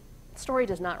 because the story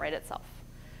does not write itself.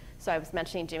 So I was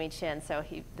mentioning Jimmy Chin, so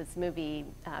this movie,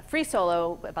 Free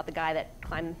Solo, about the guy that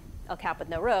climbed El Cap with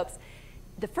no ropes.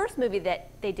 The first movie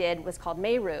that they did was called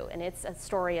Meru, and it's a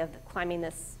story of climbing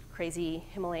this crazy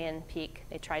Himalayan peak.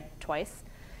 They tried twice.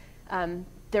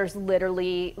 There's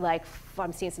literally,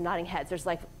 I'm seeing some nodding heads, there's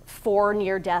 4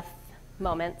 near-death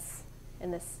moments in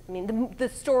this. I mean, the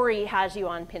story has you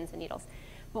on pins and needles.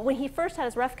 But when he first had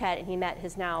his rough cut and he met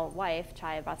his now wife,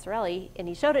 Chaya Bazzarelli, and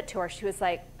he showed it to her, she was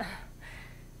like,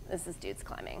 this dude's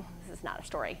climbing. This is not a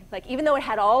story. Even though it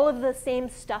had all of the same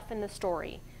stuff in the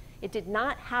story, it did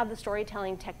not have the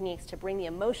storytelling techniques to bring the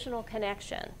emotional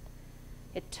connection.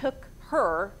 It took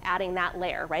her adding that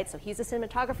layer, right? So he's the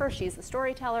cinematographer, she's the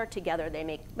storyteller, together they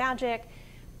make magic,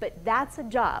 but that's a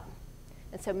job.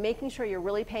 And so making sure you're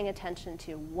really paying attention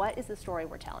to what is the story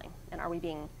we're telling, and are we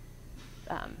being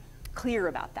clear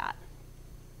about that?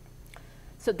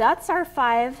 So that's our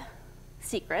 5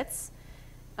 secrets.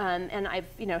 And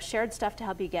I've shared stuff to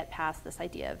help you get past this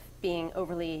idea of being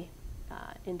overly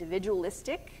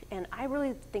individualistic. And I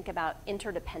really think about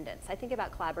interdependence. I think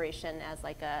about collaboration as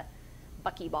like a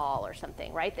buckyball or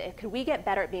something, right? Could we get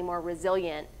better at being more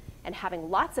resilient and having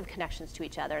lots of connections to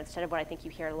each other, instead of what I think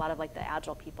you hear a lot of the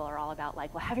agile people are all about,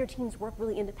 well, have your teams work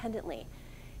really independently.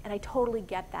 And I totally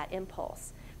get that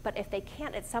impulse. But if they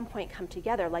can't at some point come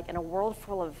together, in a world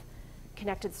full of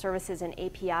connected services and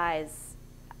APIs,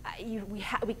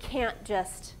 we can't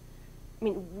just,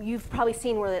 you've probably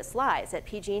seen where this lies. At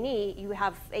PG&E, you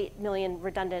have 8 million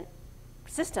redundant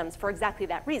systems for exactly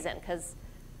that reason, because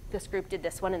this group did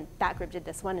this one and that group did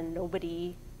this one and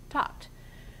nobody talked.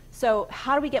 So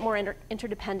how do we get more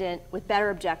interdependent with better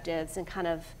objectives and kind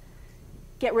of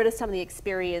get rid of some of the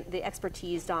experience, the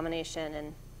expertise, domination,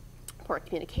 and poor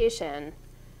communication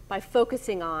by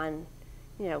focusing on,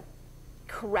 you know,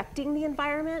 correcting the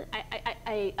environment.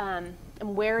 I am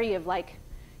wary of, like,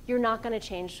 you're not going to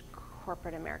change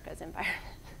corporate America's environment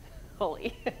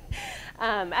fully.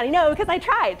 And I know because I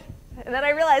tried. And then I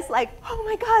realized, like, oh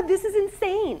my God, this is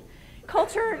insane.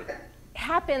 Culture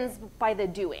happens by the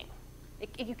doing.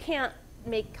 You can't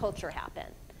make culture happen.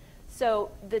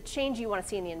 So the change you want to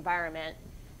see in the environment,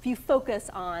 if you focus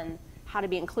on how to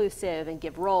be inclusive and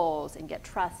give roles and get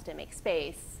trust and make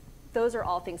space, those are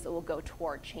all things that will go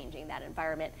toward changing that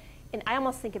environment. And I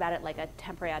almost think about it like a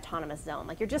temporary autonomous zone.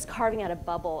 Like, you're just carving out a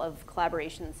bubble of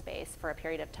collaboration space for a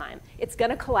period of time. It's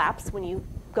going to collapse when you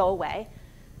go away.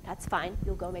 That's fine.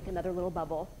 You'll go make another little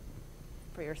bubble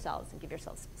for yourselves and give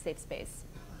yourselves safe space.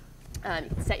 You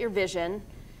can set your vision.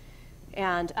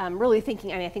 And really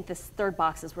thinking, I mean, I think this third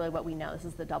box is really what we know. This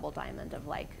is the double diamond of,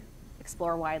 like,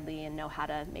 explore widely and know how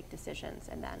to make decisions,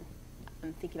 and then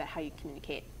thinking about how you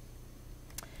communicate.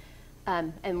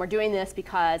 And we're doing this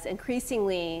because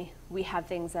increasingly we have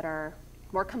things that are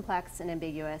more complex and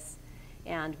ambiguous,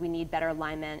 and we need better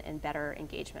alignment and better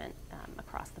engagement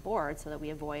across the board so that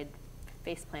we avoid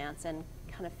face plants and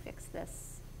kind of fix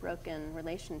this broken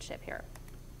relationship here.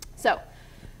 So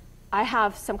I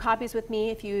have some copies with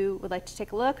me if you would like to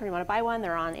take a look or you want to buy one.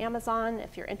 They're on Amazon.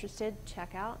 If you're interested,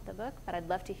 check out the book. But I'd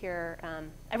love to hear,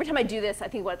 every time I do this, I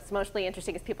think what's mostly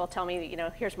interesting is people tell me, you know,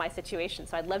 here's my situation.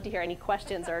 So I'd love to hear any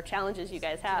questions or challenges you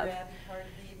guys have.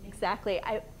 Exactly.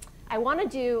 I want to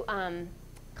do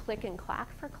click and clack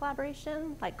for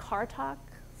collaboration, like car talk.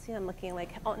 See, I'm looking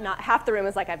like, oh, not half the room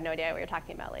is like, I have no idea what you're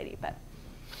talking about, lady. But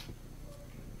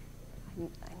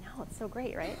I know, it's so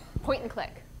great, right? Point and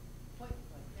click.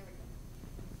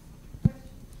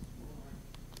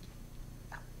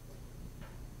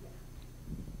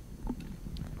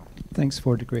 Thanks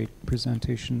for the great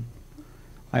presentation.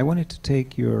 I wanted to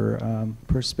take your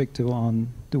perspective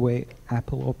on the way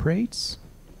Apple operates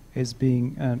as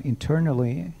being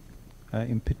internally,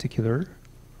 in particular,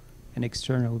 and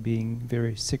externally being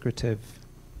very secretive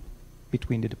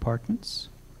between the departments.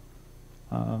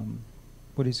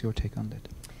 What is your take on that?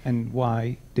 And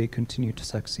why they continue to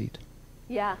succeed?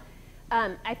 Yeah,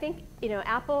 I think, you know,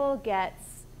 Apple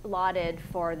gets lauded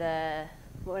for the,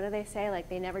 what do they say? Like,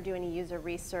 they never do any user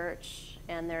research,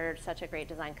 and they're such a great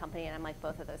design company. And I'm like,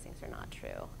 both of those things are not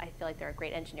true. I feel like they're a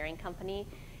great engineering company,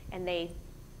 and they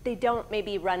don't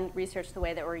maybe run research the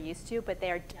way that we're used to, but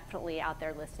they are definitely out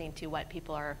there listening to what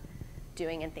people are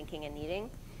doing and thinking and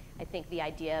needing. I think the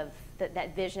idea of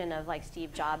that vision of, like,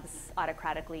 Steve Jobs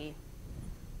autocratically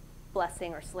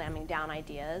blessing or slamming down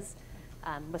ideas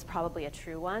was probably a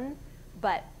true one.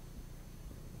 But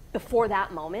before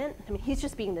that moment, I mean, he's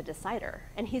just being the decider.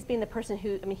 And he's being the person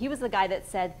who, I mean, he was the guy that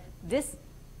said, this,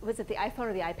 was it the iPhone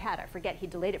or the iPad? I forget, he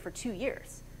delayed it for 2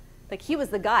 years. Like, he was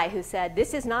the guy who said,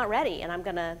 this is not ready, and I'm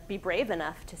gonna be brave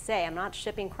enough to say, I'm not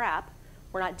shipping crap,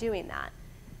 we're not doing that.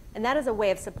 And that is a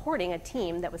way of supporting a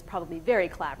team that was probably very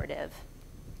collaborative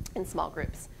in small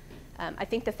groups. I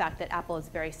think the fact that Apple is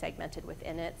very segmented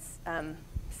within its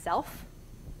self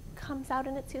comes out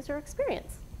in its user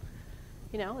experience.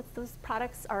 You know, those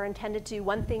products are intended to do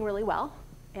one thing really well,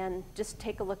 and just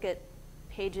take a look at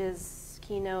Page's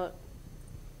keynote,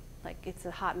 like, it's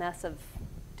a hot mess of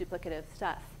duplicative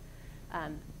stuff.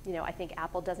 You know, I think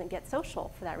Apple doesn't get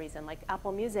social for that reason. Like,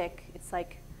 Apple Music, it's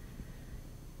like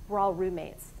we're all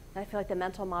roommates. And I feel like the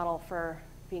mental model for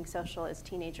being social is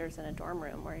teenagers in a dorm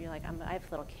room where you're like, I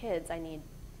have little kids, I need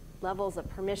levels of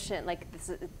permission. Like,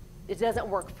 it doesn't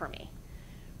work for me,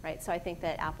 right? So I think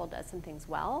that Apple does some things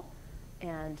well.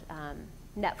 And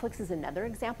Netflix is another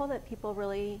example that people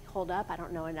really hold up. I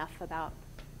don't know enough about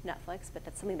Netflix, but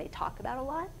that's something they talk about a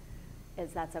lot,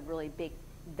 is that's a really big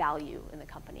value in the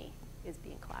company, is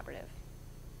being collaborative.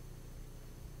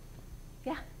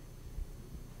 Yeah?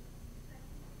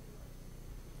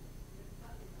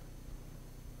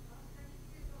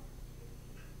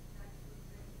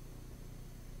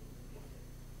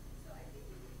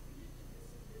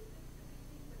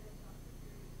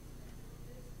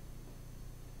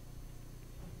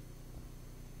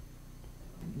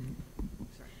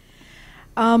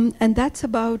 And that's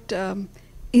about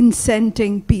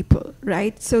incenting people,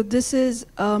 right? So this is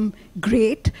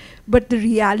great, but the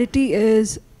reality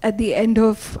is at the end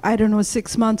of, I don't know,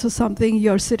 6 months or something,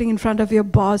 you're sitting in front of your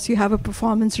boss, you have a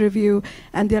performance review,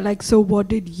 and they're like, so what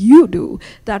did you do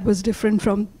that was different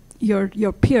from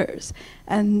your peers?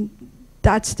 And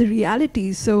that's the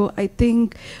reality. So I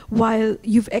think while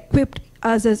you've equipped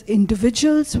us as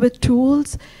individuals with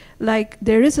tools, like,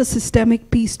 there is a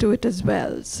systemic piece to it as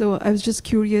well. So I was just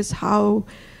curious how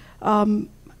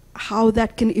how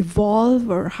that can evolve,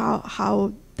 or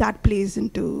how that plays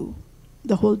into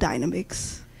the whole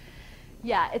dynamics?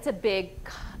 Yeah, it's a big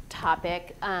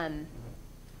topic.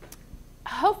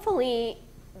 Hopefully,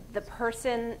 the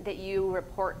person that you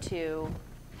report to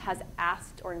has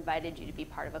asked or invited you to be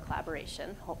part of a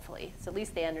collaboration, hopefully. So at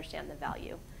least they understand the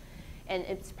value. And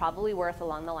it's probably worth,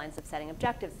 along the lines of setting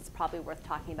objectives, it's probably worth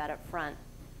talking about up front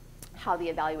how the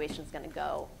evaluation is going to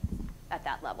go at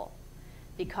that level.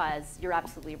 Because you're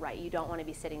absolutely right. You don't want to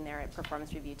be sitting there at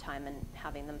performance review time and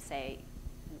having them say,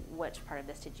 which part of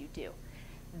this did you do?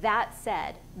 That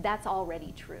said, that's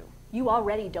already true. You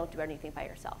already don't do anything by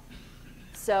yourself.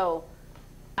 So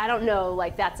I don't know,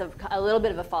 like that's a little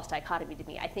bit of a false dichotomy to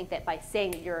me. I think that by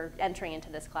saying that you're entering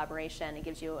into this collaboration, it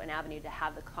gives you an avenue to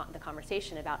have the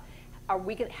conversation about,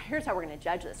 here's how we're going to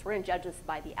judge this. We're going to judge this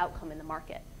by the outcome in the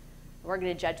market. We're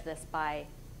going to judge this by,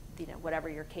 whatever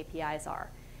your KPIs are.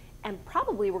 And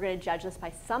probably we're going to judge this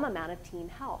by some amount of team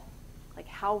health. Like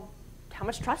how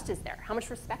much trust is there? How much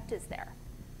respect is there?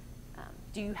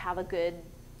 Do you have a good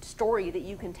story that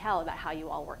you can tell about how you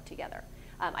all work together?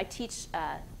 I teach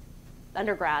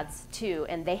undergrads too,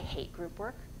 and they hate group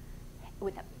work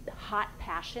with a hot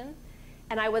passion.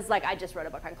 And I was like, I just wrote a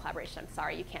book on collaboration. I'm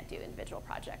sorry, you can't do individual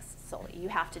projects solely. You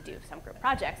have to do some group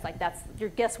projects. Like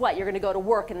guess what? You're going to go to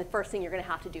work, and the first thing you're going to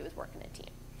have to do is work in a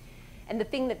team. And the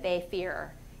thing that they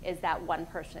fear is that one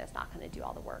person is not going to do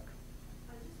all the work.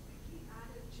 I'll just quickly add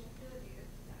a gender layer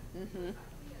to that. Mm-hmm.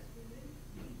 Actually, as women,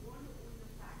 we want to own the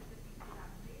fact that we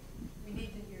collaborate. We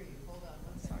need to hear you. Hold on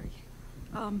one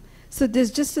second. So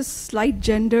there's just a slight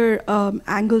gender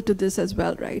angle to this as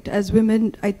well, right? As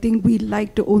women, I think we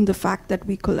like to own the fact that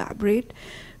we collaborate,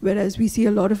 whereas we see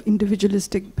a lot of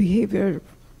individualistic behavior,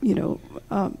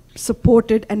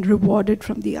 supported and rewarded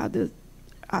from the other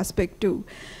aspect too.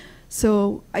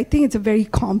 So I think it's a very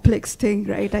complex thing,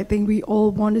 right? I think we all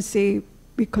want to say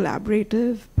we're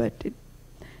collaborative, but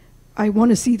I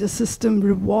want to see the system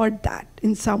reward that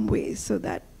in some ways so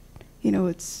that,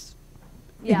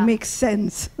 it makes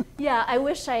sense. Yeah, I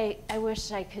wish I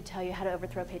could tell you how to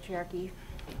overthrow patriarchy.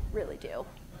 Really do.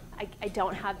 I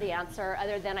don't have the answer,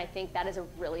 other than I think that is a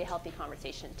really healthy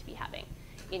conversation to be having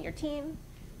in your team,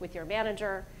 with your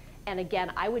manager. And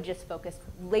again, I would just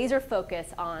laser focus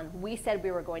on, we said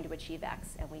we were going to achieve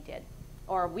X, and we did.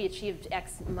 Or we achieved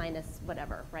X minus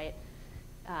whatever, right?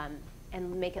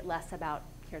 And make it less about,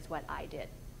 here's what I did.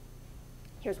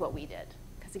 Here's what we did.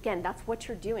 Because again, that's what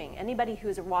you're doing. Anybody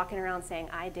who's walking around saying,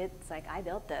 I did, it's like, I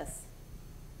built this.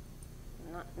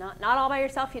 Not all by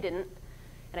yourself, you didn't.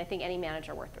 And I think any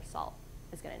manager worth their salt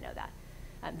is going to know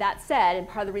that. That said, and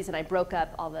part of the reason I broke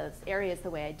up all those areas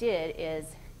the way I did is,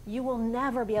 you will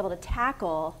never be able to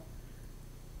tackle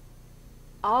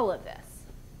all of this,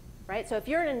 right? So if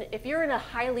you're in a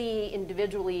highly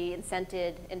individually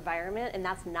incented environment and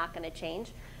that's not going to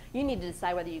change, you need to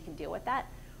decide whether you can deal with that,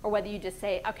 or whether you just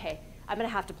say, okay, I'm going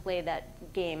to have to play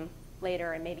that game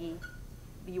later, and maybe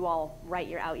you all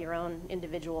write out your own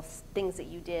individual things that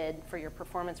you did for your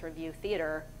performance review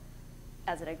theater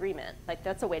as an agreement. Like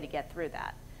that's a way to get through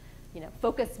that.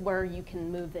 Focus where you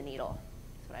can move the needle.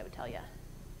 That's what I would tell you.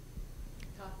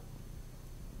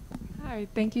 Hi,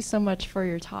 thank you so much for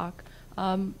your talk.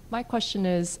 My question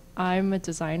is, I'm a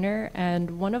designer,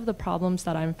 and one of the problems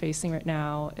that I'm facing right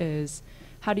now is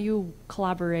how do you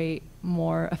collaborate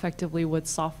more effectively with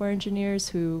software engineers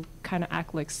who kind of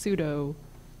act like pseudo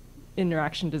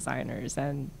interaction designers?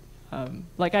 And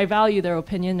I value their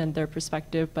opinion and their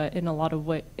perspective, but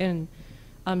in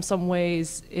some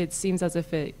ways it seems as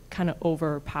if it kind of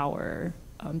overpower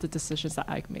the decisions that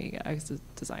I make as a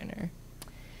designer.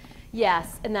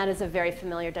 Yes, and that is a very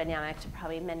familiar dynamic to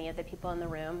probably many of the people in the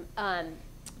room. One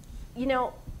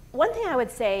thing I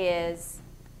would say is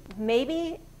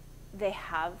maybe they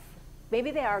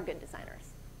are good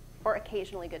designers, or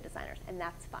occasionally good designers, and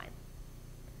that's fine,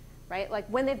 right? Like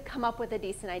when they've come up with a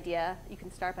decent idea, you can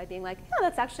start by being like, oh,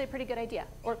 that's actually a pretty good idea.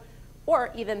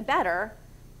 Or even better,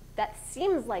 that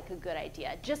seems like a good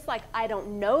idea. Just like I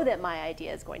don't know that my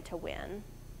idea is going to win.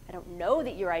 I don't know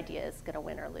that your idea is going to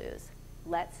win or lose.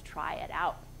 Let's try it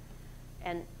out.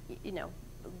 And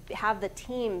have the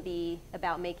team be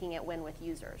about making it win with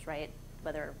users, right?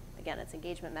 Whether, again, it's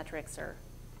engagement metrics or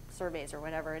surveys or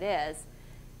whatever it is,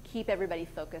 keep everybody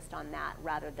focused on that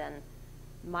rather than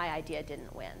my idea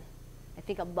didn't win. I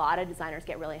think a lot of designers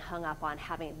get really hung up on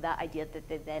having the idea that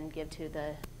they then give to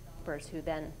the developers who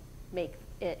then make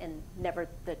it, and never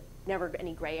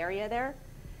any gray area there.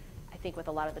 I think with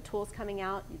a lot of the tools coming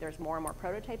out, there's more and more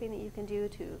prototyping that you can do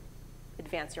to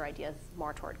advance your ideas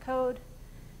more toward code,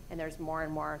 and there's more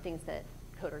and more things that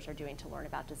coders are doing to learn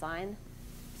about design.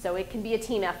 So it can be a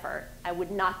team effort. I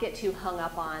would not get too hung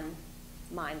up on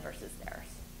mine versus theirs.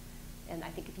 And I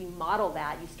think if you model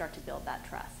that, you start to build that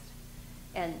trust.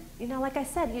 And like I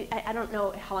said, I don't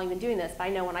know how long you've been doing this, but I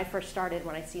know when I first started,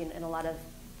 when I see in a lot of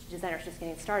designers just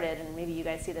getting started, and maybe you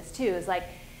guys see this too, is like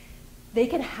they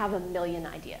can have a million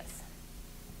ideas.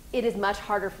 It is much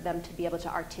harder for them to be able to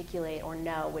articulate or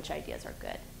know which ideas are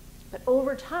good. But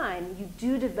over time, you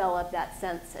do develop that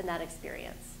sense and that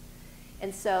experience.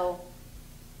 And so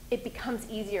it becomes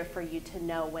easier for you to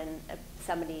know when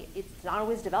somebody, it's not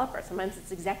always developers, sometimes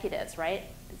it's executives, right?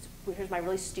 Here's my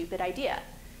really stupid idea.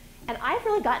 And I've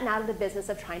really gotten out of the business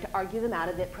of trying to argue them out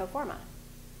of it pro forma.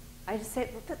 I just say,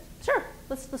 sure,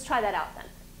 let's try that out then,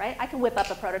 right? I can whip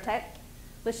up a prototype.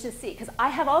 Let's just see. Because I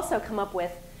have also come up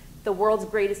with the world's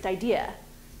greatest idea,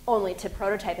 only to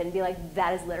prototype it and be like,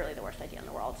 that is literally the worst idea in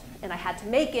the world. And I had to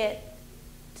make it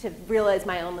to realize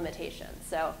my own limitations.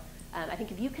 So I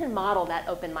think if you can model that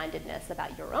open-mindedness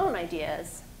about your own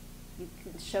ideas, you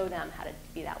can show them how to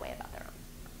be that way about their own.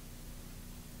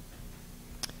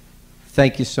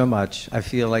 Thank you so much. I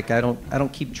feel like I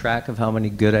don't keep track of how many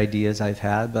good ideas I've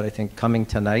had, but I think coming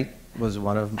tonight was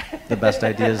one of the best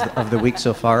ideas of the week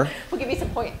so far. We'll give you some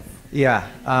points. Yeah,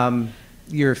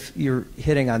 you're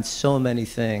hitting on so many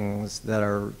things that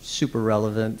are super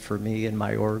relevant for me and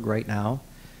my org right now,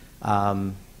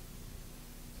 and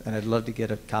I'd love to get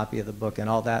a copy of the book and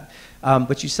all that.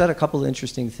 But you said a couple of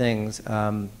interesting things.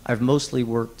 I've mostly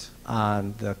worked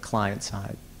on the client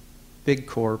side, big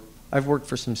corp. I've worked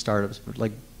for some startups, but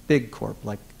like big corp,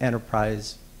 like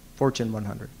enterprise, Fortune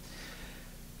 100.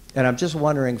 And I'm just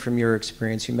wondering from your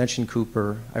experience, you mentioned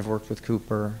Cooper. I've worked with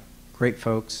Cooper, great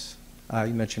folks.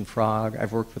 You mentioned Frog.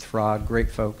 I've worked with Frog,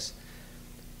 great folks.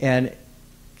 And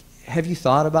have you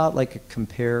thought about like a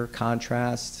compare,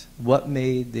 contrast? What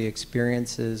made the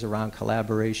experiences around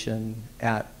collaboration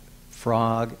at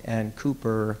Frog and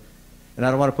Cooper, and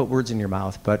I don't want to put words in your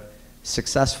mouth, but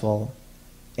successful,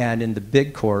 and in the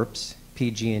big corps,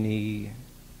 PG&E,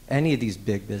 any of these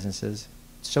big businesses,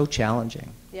 so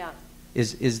challenging? Yeah.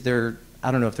 Is there,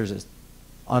 I don't know if there's a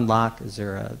unlock, is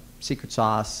there a secret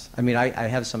sauce? I mean, I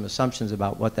have some assumptions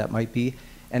about what that might be,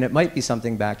 and it might be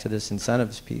something back to this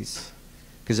incentives piece.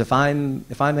 Because if I'm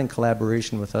in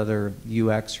collaboration with other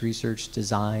UX, research,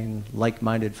 design,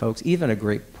 like-minded folks, even a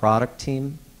great product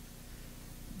team,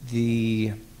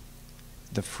 the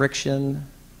friction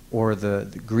or the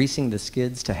greasing the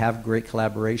skids to have great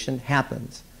collaboration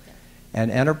happens. And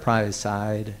enterprise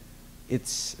side,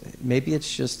 maybe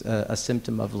it's just a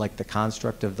symptom of like the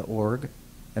construct of the org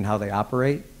and how they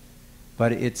operate,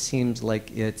 but it seems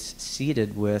like it's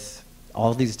seeded with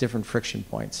all these different friction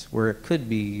points where it could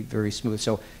be very smooth.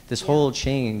 So this whole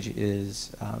change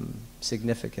is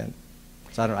significant.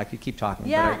 So I don't know, I could keep talking.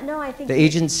 Yeah, but no, I think the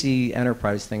agency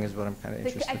enterprise thing is what I'm kind of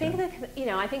interested I think in.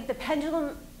 I think the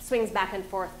pendulum swings back and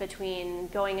forth between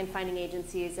going and finding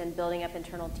agencies and building up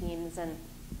internal teams. And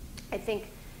I think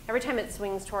every time it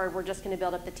swings toward we're just going to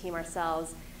build up the team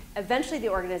ourselves, eventually the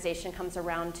organization comes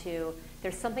around to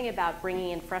there's something about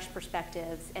bringing in fresh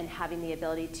perspectives and having the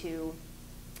ability to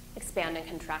expand and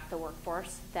contract the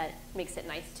workforce that makes it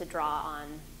nice to draw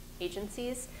on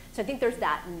agencies. So I think there's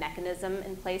that mechanism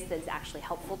in place that is actually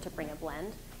helpful to bring a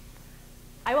blend.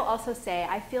 I will also say,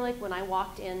 I feel like when I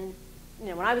walked in,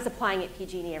 when I was applying at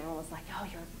PG&E, everyone was like, oh,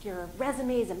 your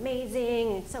resume is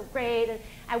amazing, it's so great. And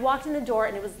I walked in the door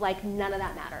and it was like none of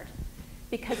that mattered.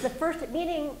 Because the first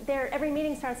meeting, every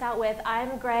meeting starts out with,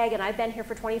 I'm Greg and I've been here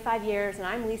for 25 years, and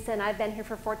I'm Lisa and I've been here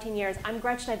for 14 years, I'm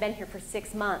Gretchen, I've been here for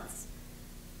 6 months.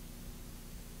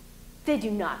 They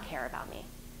do not care about me.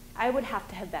 I would have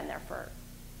to have been there for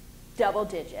double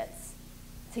digits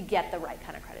to get the right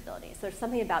kind of credibility. So there's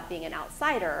something about being an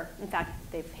outsider. In fact,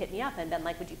 they've hit me up and been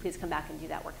like, would you please come back and do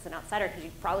that work as an outsider, because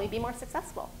you'd probably be more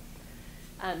successful.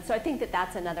 So I think that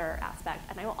that's another aspect.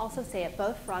 And I will also say at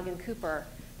both Frog and Cooper,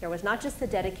 there was not just the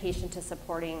dedication to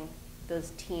supporting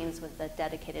those teams with the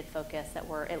dedicated focus that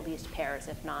were at least pairs,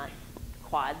 if not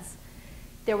quads.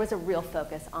 There was a real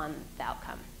focus on the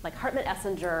outcome. Like Hartmut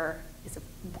Essinger is a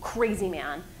crazy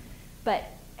man, but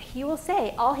he will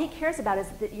say all he cares about is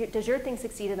does your thing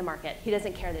succeed in the market? He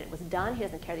doesn't care that it was done. He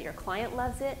doesn't care that your client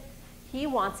loves it. He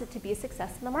wants it to be a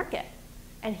success in the market,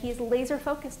 and he's laser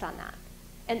focused on that.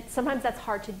 And sometimes that's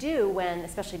hard to do when,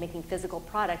 especially making physical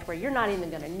product, where you're not even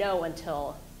going to know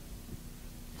until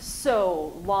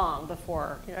so long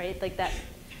before, right? Like that.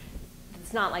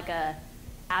 It's not like a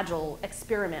agile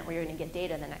experiment where you're going to get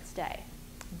data the next day.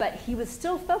 But he was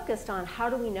still focused on how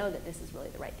do we know that this is really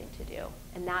the right thing to do?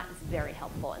 And that is very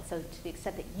helpful. And so to the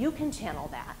extent that you can channel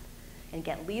that and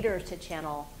get leaders to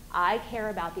channel, I care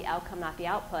about the outcome, not the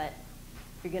output,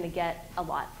 you're going to get a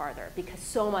lot farther, because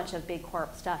so much of big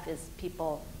corp stuff is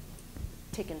people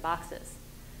ticking boxes,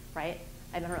 right?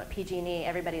 I remember at PG&E,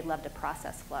 everybody loved a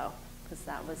process flow, because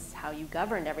that was how you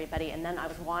governed everybody. And then I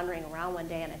was wandering around one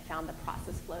day and I found the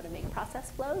process flow to make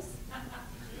process flows.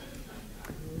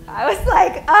 I was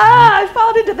like, I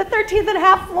fallen into the 13th and a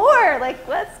half floor. Like,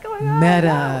 what's going on?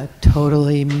 Meta,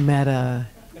 totally meta.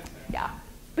 Yeah,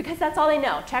 because that's all they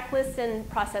know, checklists and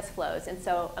process flows. And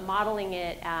so modeling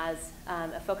it as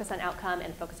a focus on outcome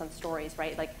and focus on stories,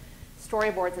 right? Like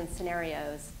storyboards and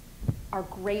scenarios are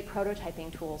great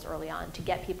prototyping tools early on to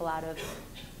get people out of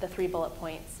the 3 bullet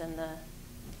points and the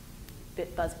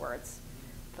bit buzzwords.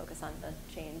 Focus on the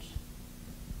change.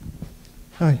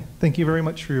 Hi, thank you very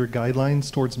much for your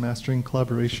guidelines towards mastering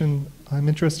collaboration. I'm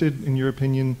interested in your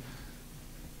opinion.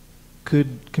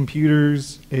 Could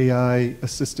computers, AI,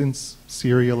 assistants,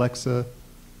 Siri, Alexa,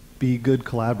 be good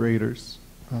collaborators?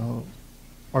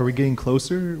 Are we getting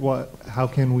closer? How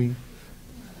can we?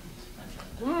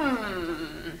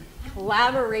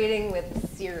 Collaborating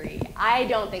with Siri. I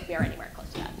don't think we are anywhere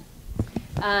close to that.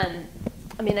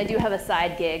 I mean, I do have a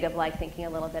side gig of like thinking a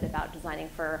little bit about designing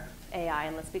for AI,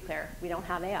 and let's be clear, we don't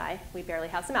have AI. We barely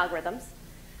have some algorithms,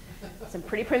 some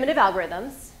pretty primitive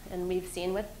algorithms, and we've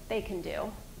seen what they can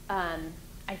do.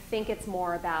 I think it's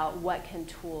more about what can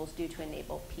tools do to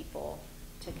enable people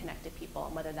to connect to people,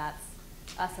 and whether that's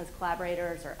us as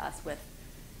collaborators or us with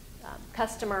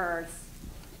customers.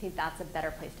 I think that's a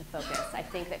better place to focus. I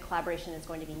think that collaboration is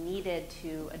going to be needed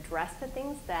to address the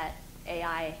things that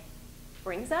AI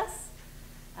brings us.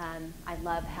 I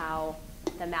love how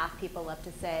the math people love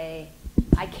to say,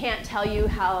 I can't tell you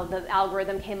how the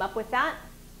algorithm came up with that.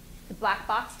 It's a black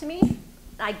box to me.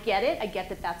 I get it. I get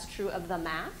that that's true of the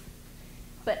math.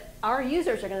 But our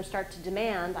users are going to start to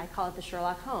demand, I call it the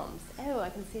Sherlock Holmes. Oh, I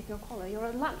can see if you're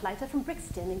a lamplighter from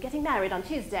Brixton and getting married on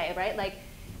Tuesday, right? Like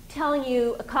telling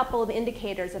you a couple of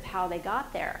indicators of how they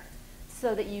got there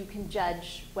so that you can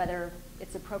judge whether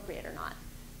it's appropriate or not.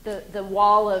 The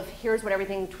wall of here's what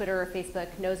everything Twitter or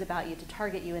Facebook knows about you to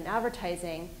target you in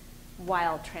advertising,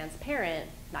 while transparent,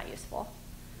 not useful,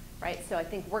 right? So I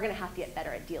think we're going to have to get better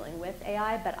at dealing with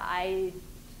AI, but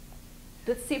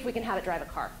let's see if we can have it drive a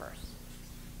car first.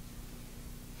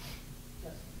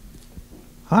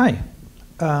 Hi,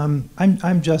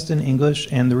 I'm Justin English,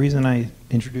 and the reason I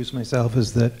introduce myself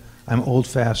is that I'm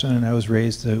old-fashioned and I was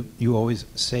raised to, you always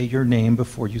say your name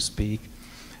before you speak.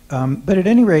 But at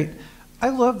any rate, I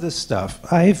love this stuff.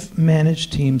 I've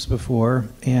managed teams before,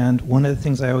 and one of the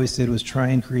things I always did was try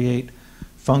and create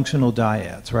functional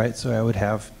dyads, right? So I would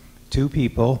have 2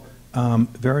 people,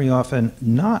 very often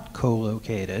not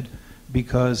co-located,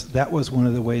 because that was one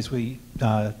of the ways we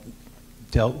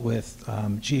dealt with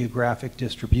geographic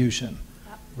distribution,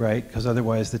 right? Because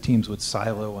otherwise the teams would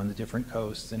silo on the different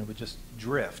coasts and it would just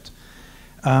drift.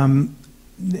 And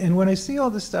when I see all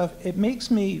this stuff, it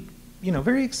makes me,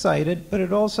 very excited, but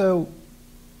it also,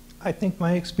 I think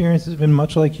my experience has been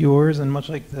much like yours and much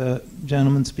like the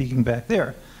gentleman speaking back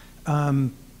there.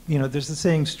 There's the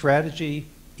saying, strategy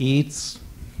eats,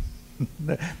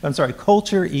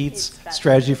 culture eats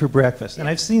strategy for breakfast. And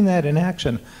I've seen that in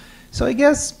action. So I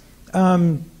guess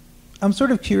I'm sort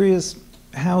of curious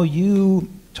how you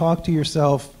talk to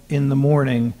yourself in the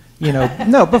morning,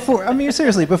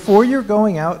 seriously, before you're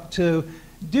going out to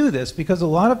do this, because a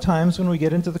lot of times when we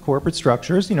get into the corporate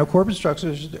structures, corporate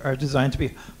structures are designed to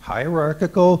be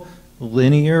hierarchical,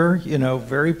 linear,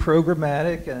 very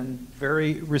programmatic and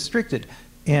very restricted.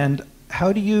 And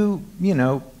how do you,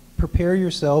 prepare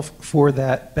yourself for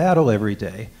that battle every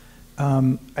day?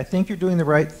 I think you're doing the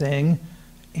right thing.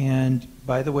 And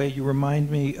by the way, you remind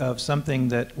me of something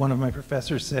that one of my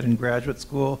professors said in graduate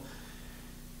school.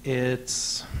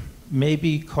 It's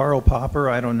maybe Karl Popper,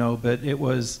 I don't know, but it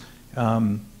was,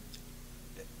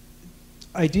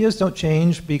 ideas don't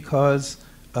change because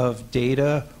of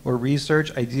data or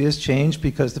research. Ideas change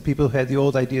because the people who had the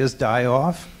old ideas die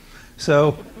off.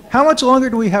 So how much longer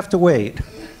do we have to wait?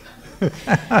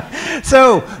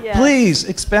 So yeah. Please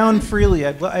expound freely.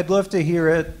 I'd love to hear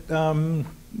it.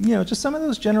 Just some of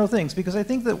those general things, because I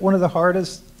think that one of the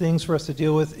hardest things for us to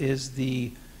deal with is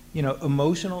the,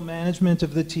 emotional management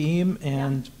of the team,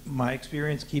 and my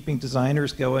experience keeping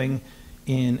designers going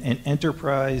in an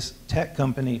enterprise tech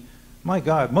company. My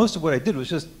God, most of what I did was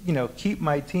just, keep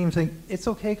my team saying, it's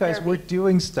okay, guys, we're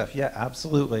doing stuff. Yeah,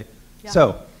 absolutely. Yeah.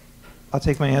 So, I'll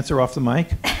take my answer off the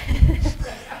mic.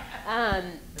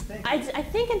 I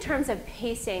think in terms of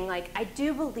pacing, I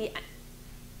do believe,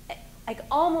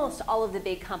 almost all of the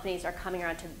big companies are coming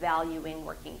around to valuing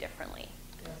working differently.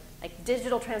 Yeah.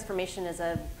 Digital transformation is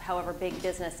however big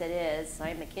business it is,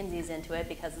 McKinsey's into it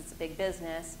because it's a big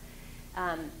business.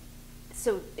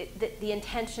 So the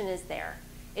intention is there.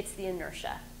 It's the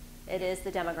inertia. It is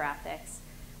the demographics.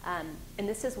 And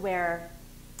this is where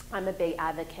I'm a big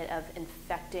advocate of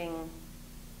infecting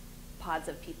pods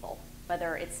of people,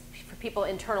 whether it's for people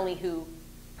internally who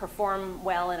perform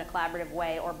well in a collaborative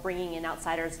way or bringing in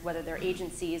outsiders, whether they're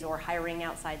agencies or hiring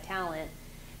outside talent,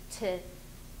 to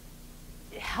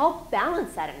help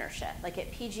balance that inertia. Like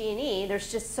at PG&E,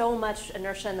 there's just so much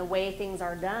inertia in the way things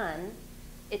are done.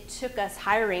 It took us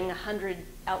hiring 100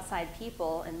 outside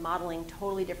people and modeling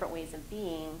totally different ways of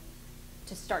being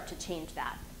to start to change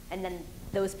that. And then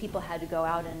those people had to go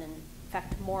out and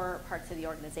affect more parts of the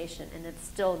organization, and it's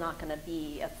still not going to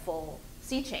be a full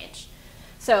sea change.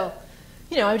 So,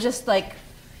 you know, I would just like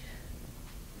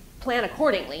plan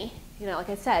accordingly. You know, like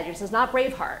I said, this is not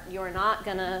Braveheart. You're not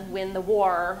going to win the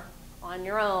war on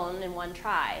your own in one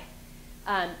try.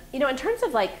 You know, in terms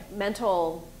of like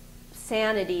mental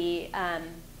sanity, I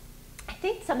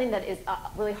think something that is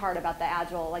really hard about the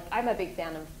Agile, like I'm a big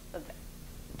fan of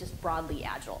just broadly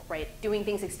Agile, right? Doing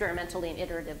things experimentally and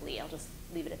iteratively. I'll just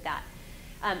leave it at that.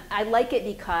 I like it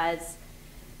because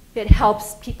it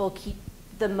helps people keep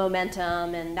the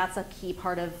momentum, and that's a key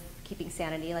part of keeping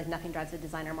sanity. Like nothing drives a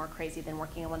designer more crazy than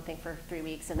working on one thing for 3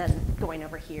 weeks and then going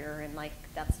over here, and like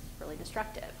that's really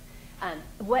destructive.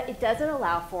 What it doesn't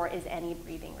allow for is any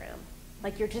breathing room.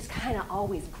 Like you're just kind of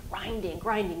always grinding.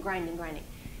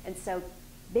 And so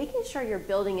making sure you're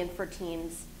building in for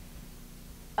teams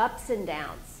ups and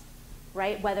downs,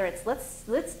 right? Whether it's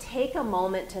let's take a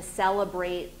moment to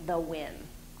celebrate the win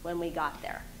when we got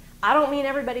there. I don't mean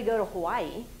everybody go to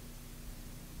Hawaii,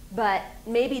 but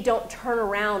maybe don't turn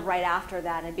around right after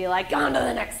that and be like, on to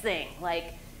the next thing.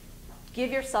 Like,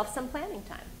 give yourself some planning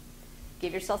time.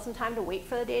 Give yourself some time to wait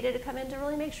for the data to come in to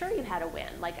really make sure you had a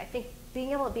win. Like, I think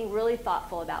being able to be really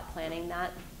thoughtful about planning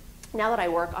that. Now that I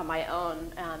work on my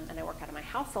own, and I work out of my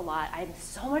house a lot, I'm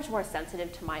so much more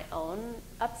sensitive to my own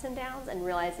ups and downs and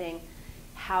realizing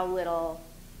how little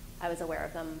I was aware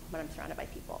of them when I'm surrounded by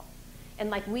people. And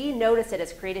like we notice it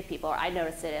as creative people, or I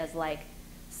notice it as like,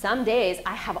 some days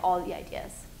I have all the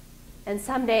ideas. And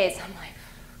some days I'm like,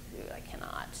 dude, I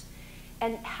cannot.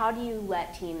 And how do you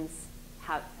let teams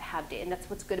have data? And that's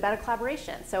what's good about a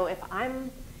collaboration. So if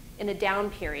I'm in a down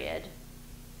period,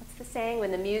 what's the saying?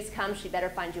 When the muse comes, she better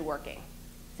find you working.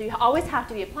 So you always have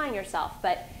to be applying yourself.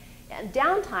 But in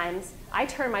down times, I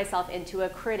turn myself into a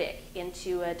critic,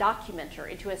 into a documenter,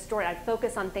 into a story. I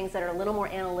focus on things that are a little more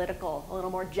analytical, a little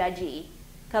more judgy,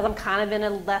 because I'm kind of in a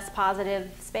less positive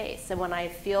space. And when I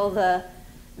feel the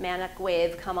manic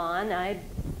wave come on, I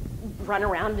run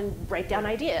around and write down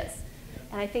ideas.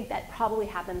 And I think that probably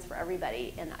happens for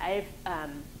everybody. And I've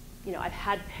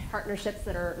had partnerships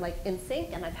that are like in sync,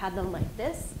 and I've had them like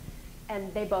this,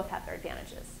 and they both have their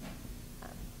advantages. I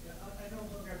no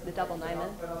longer have the double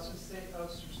Nyman. But I'll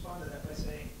just respond to that by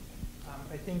saying,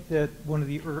 I think that one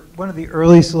of the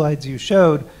early slides you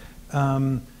showed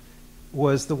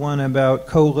was the one about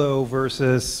colo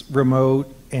versus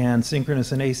remote and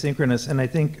synchronous and asynchronous. And I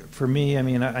think for me, I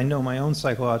mean, I know my own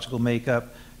psychological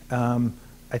makeup.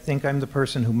 I think I'm the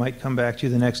person who might come back to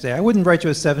you the next day. I wouldn't write you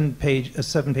a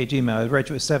seven-page email. I'd write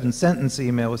you a 7-sentence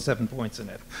email with 7 points in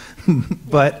it.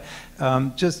 But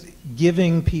just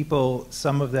giving people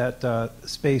some of that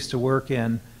space to work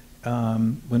in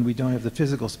when we don't have the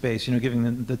physical space, you know, giving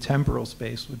them the temporal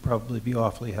space would probably be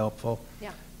awfully helpful.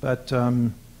 Yeah. But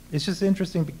it's just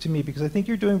interesting to me because I think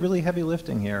you're doing really heavy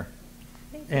lifting here.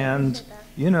 Thank you. And,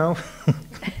 you know,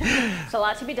 It's a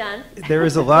lot to be done. there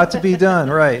is a lot to be done,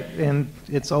 right? And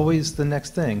it's always the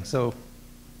next thing. So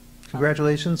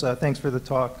congratulations. Thanks for the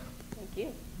talk. Thank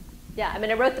you. Yeah, I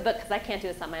mean, I wrote the book because I can't do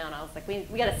this on my own. I was like, we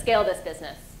got to scale this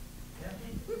business.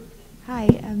 Hi,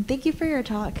 thank you for your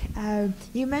talk.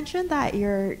 You mentioned that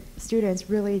your students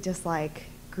really dislike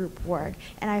group work,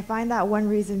 and I find that one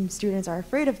reason students are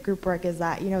afraid of group work is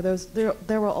that, you know,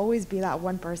 there will always be that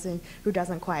one person who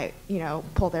doesn't quite, you know,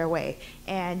 pull their weight.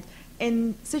 And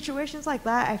in situations like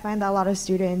that, I find that a lot of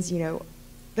students, you know,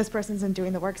 this person isn't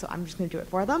doing the work, so I'm just going to do it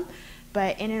for them.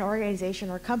 But in an organization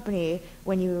or company,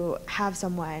 when you have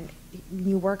someone,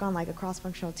 you work on like a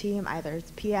cross-functional team, either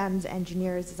it's PMs,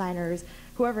 engineers, designers,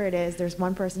 whoever it is, there's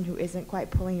one person who isn't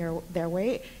quite pulling their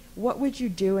weight. What would you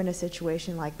do in a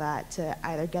situation like that to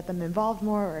either get them involved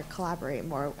more or collaborate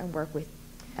more and work with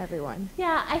everyone?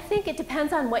 Yeah, I think it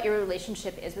depends on what your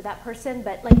relationship is with that person,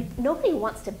 but like nobody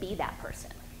wants to be that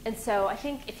person. And so I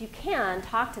think if you can,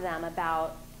 talk to them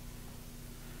about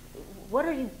what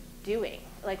are you doing?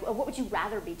 Like, what would you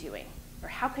rather be doing? Or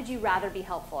how could you rather be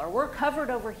helpful? Or we're covered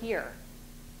over here.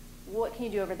 What can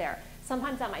you do over there?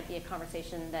 sometimes that might be a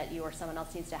conversation that you or someone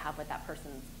else needs to have with that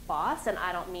person's boss. And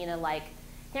I don't mean a like,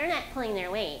 they're not pulling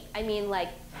their weight. I mean like,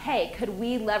 hey, could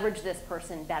we leverage this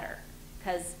person better?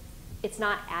 Because it's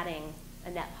not adding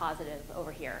a net positive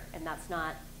over here. And that's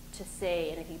not to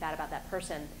say anything bad about that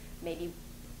person. Maybe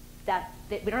that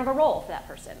we don't have a role for that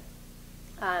person.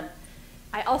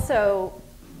 I also,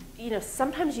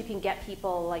 sometimes you can get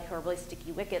people like who are really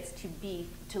sticky wickets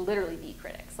to literally be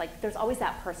critics. Like there's always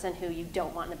that person who you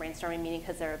don't want in the brainstorming meeting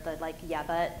because they're the like, yeah,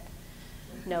 but,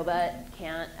 no, but,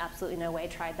 can't, absolutely no way,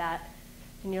 tried that.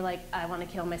 And you're like, I want to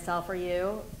kill myself or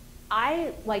you.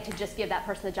 I like to just give that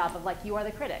person the job of like, you are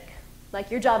the critic.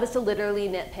 Like your job is to literally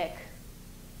nitpick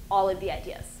all of the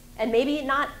ideas. And maybe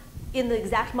not in the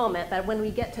exact moment, but when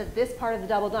we get to this part of the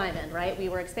double diamond, right? We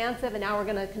were expansive and now we're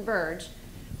going to converge.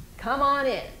 Come on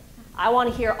in. I want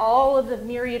to hear all of the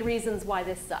myriad reasons why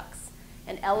this sucks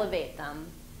and elevate them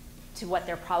to what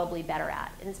they're probably better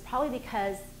at. And it's probably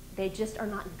because they just are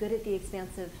not good at the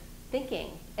expansive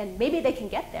thinking. And maybe they can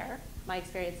get there. My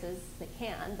experience is they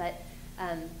can, but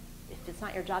if it's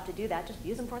not your job to do that, just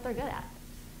use them for what they're good at.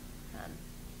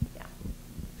 Yeah.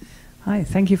 Hi,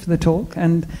 thank you for the talk.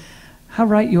 And how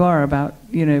right you are about,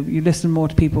 you listen more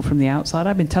to people from the outside.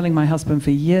 I've been telling my husband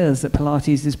for years that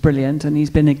Pilates is brilliant, and he's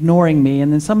been ignoring me.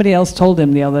 And then somebody else told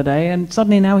him the other day, and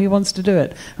suddenly now he wants to do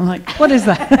it. I'm like, what is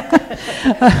that?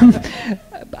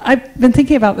 I've been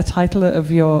thinking about the title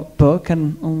of your book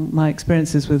and all my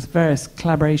experiences with various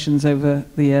collaborations over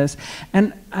the years.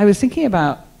 And I was thinking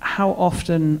about how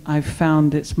often I've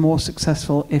found it's more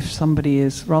successful if somebody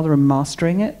is, rather than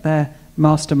mastering it, they're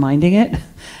masterminding it.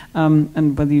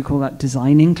 And whether you call that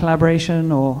designing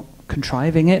collaboration or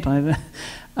contriving it,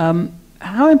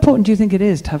 how important do you think it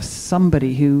is to have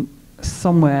somebody who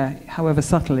somewhere, however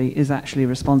subtly, is actually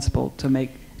responsible to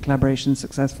make collaboration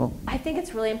successful? I think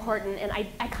it's really important, and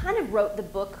I kind of wrote the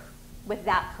book with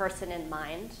that person in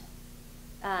mind.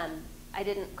 I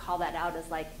didn't call that out as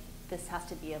like, this has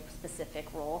to be a specific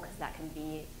role, because that can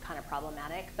be kind of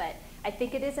problematic, but I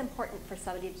think it is important for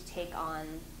somebody to take on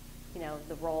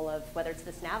the role of whether it's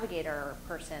this navigator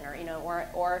person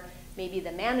or maybe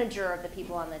the manager of the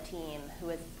people on the team who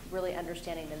is really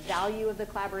understanding the value of the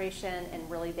collaboration and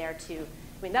really there to,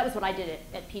 that was what I did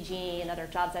at PG and other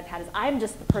jobs I've had, is I'm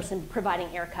just the person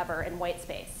providing air cover and white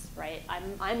space, right?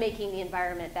 I'm making the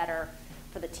environment better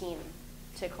for the team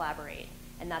to collaborate,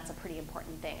 and that's a pretty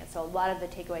important thing. And so a lot of the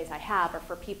takeaways I have are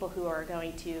for people who are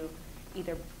going to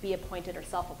either be appointed or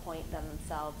self-appoint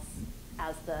themselves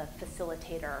as the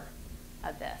facilitator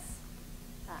of this,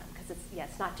 because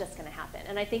it's not just going to happen.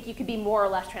 And I think you could be more or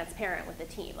less transparent with the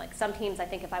team. Like some teams, I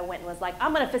think if I went and was like,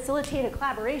 I'm going to facilitate a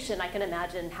collaboration, I can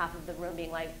imagine half of the room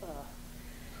being like, ugh.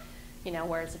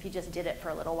 Whereas if you just did it for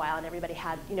a little while and everybody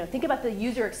had, think about the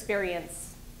user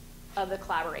experience of the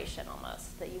collaboration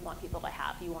almost that you want people to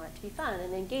have. You want it to be fun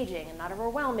and engaging and not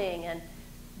overwhelming, and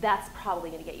that's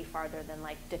probably going to get you farther than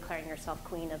like declaring yourself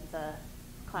queen of the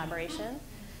collaboration.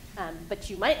 But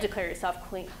you might declare yourself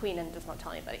queen and just not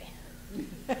tell anybody.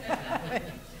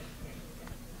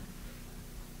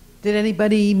 Did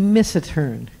anybody miss a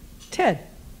turn? Ted.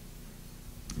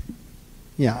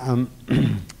 Yeah,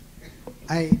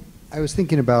 I was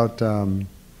thinking about a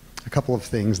couple of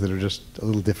things that are just a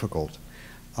little difficult.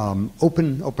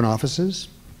 Open offices.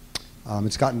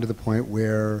 It's gotten to the point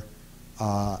where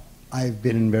I've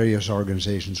been in various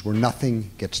organizations where nothing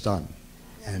gets done,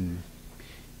 and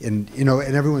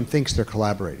everyone thinks they're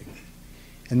collaborating.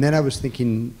 And then I was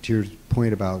thinking to your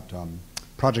point about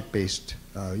project-based,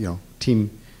 team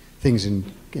things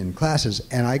in classes,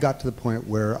 and I got to the point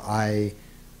where I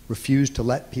refused to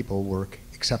let people work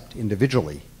except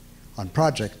individually on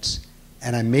projects,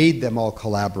 and I made them all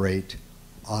collaborate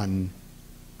on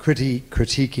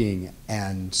critiquing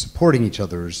and supporting each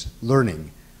other's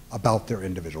learning about their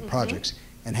individual projects,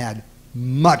 and had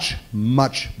much,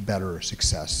 much better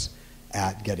success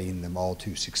at getting them all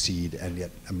to succeed and get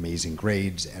amazing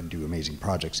grades and do amazing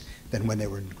projects than when they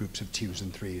were in groups of 2s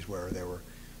and 3s where they were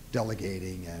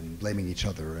delegating and blaming each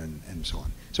other and so on.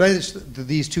 So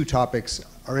these two topics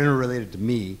are interrelated to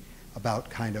me about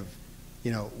kind of,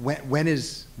 when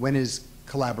is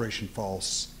collaboration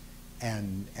false,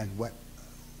 and what,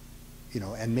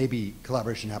 and maybe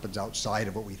collaboration happens outside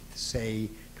of what we say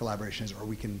collaboration is, or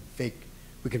we can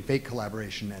fake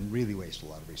collaboration and really waste a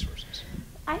lot of resources.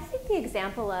 I think the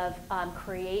example of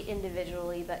create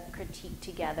individually but critique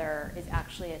together is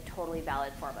actually a totally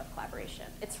valid form of collaboration.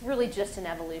 It's really just an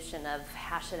evolution of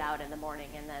hash it out in the morning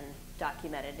and then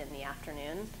document it in the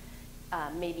afternoon.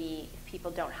 Maybe if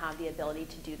people don't have the ability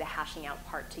to do the hashing out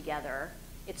part together,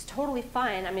 it's totally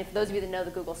fine. I mean, for those of you that know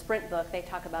the Google Sprint book, they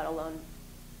talk about alone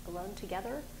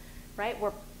together. right?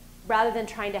 Rather than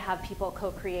trying to have people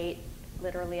co-create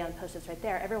literally on Post-its right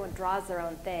there, everyone draws their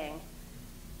own thing,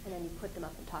 and then you put them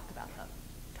up and talk about them.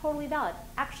 Totally valid.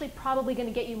 Actually, probably going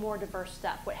to get you more diverse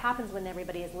stuff. What happens when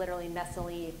everybody is literally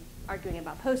messily arguing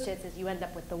about Post-its is you end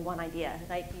up with the one idea,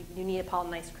 right? You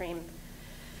Neapolitan ice cream,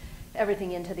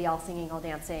 everything into the all singing, all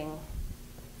dancing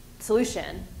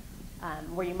solution,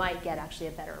 where you might get actually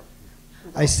a better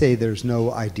result. I say there's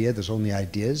no idea, there's only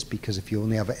ideas, because if you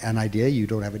only have an idea, you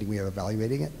don't have any way of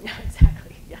evaluating it.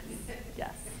 Exactly, yes,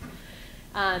 yes.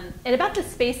 And about the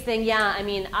space thing, yeah, I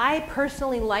mean, I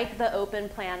personally like the open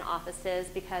plan offices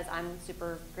because I'm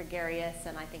super gregarious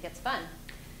and I think it's fun.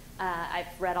 I've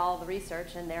read all the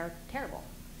research and they're terrible.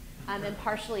 And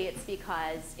partially it's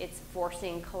because it's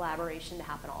forcing collaboration to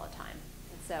happen all the time.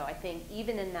 And so I think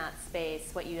even in that space,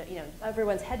 what you know,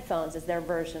 everyone's headphones is their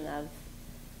version of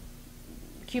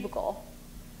cubicle.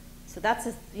 So that's,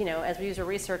 you know, as user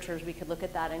researchers, we could look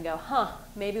at that and go, huh,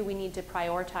 maybe we need to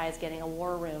prioritize getting a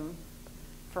war room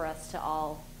for us to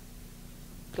all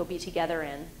go be together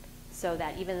in, so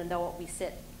that even though we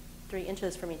sit 3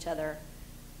 inches from each other,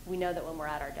 we know that when we're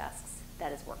at our desks,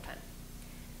 that is work time.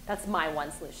 That's my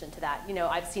one solution to that. You know,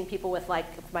 I've seen people with, like,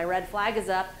 if my red flag is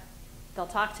up, they'll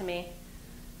talk to me.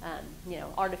 You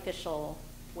know, artificial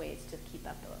ways to keep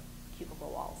up the cubicle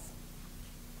walls.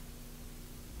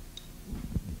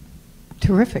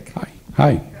 Terrific.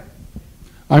 Hi.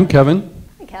 I'm Kevin.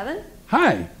 Hi, Kevin.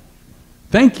 Hi.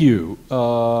 Thank you.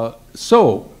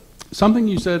 So, something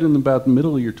you said in about the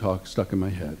middle of your talk stuck in my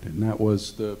head, and that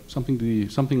was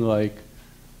something like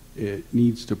it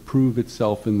needs to prove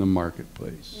itself in the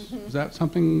marketplace. Mm-hmm. Is that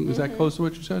something? Is that close to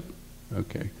what you said?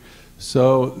 Okay.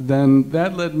 So then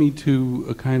that led me to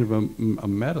a kind of a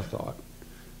meta thought,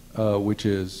 which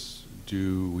is,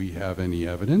 do we have any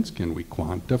evidence? Can we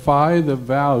quantify the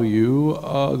value,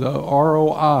 the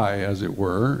ROI, as it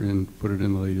were, and put it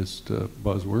in the latest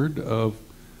buzzword, of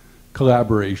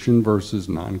collaboration versus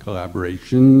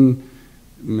non-collaboration?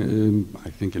 I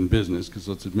think in business, because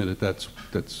let's admit it, that's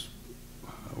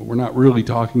we're not really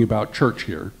talking about church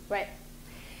here. Right.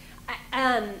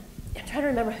 I'm trying to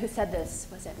remember who said this.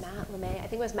 Was it Matt LeMay? I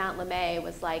think it was Matt LeMay.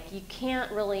 Was like, you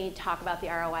can't really talk about the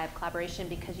ROI of collaboration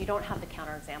because you don't have the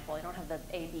counterexample. You don't have the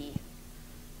A/B.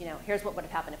 You know, here's what would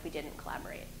have happened if we didn't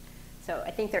collaborate. So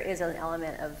I think there is an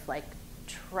element of like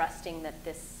trusting that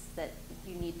that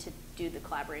you need to do the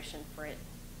collaboration for it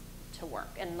to work.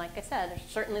 And like I said, there's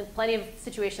certainly plenty of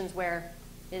situations where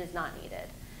it is not needed.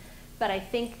 But I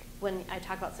think when I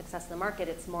talk about success in the market,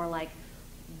 it's more like,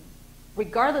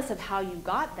 regardless of how you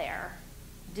got there,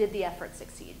 did the effort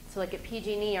succeed? So like at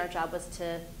PG&E, our job was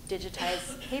to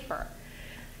digitize paper.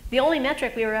 The only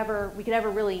metric we could ever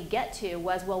really get to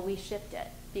was, well, we shipped it.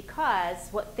 Because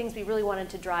what things we really wanted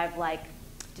to drive, like,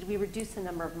 did we reduce the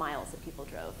number of miles that people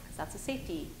drove? Because that's a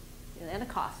safety and a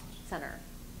cost center.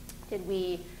 Did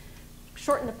we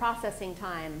shorten the processing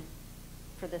time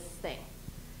for this thing?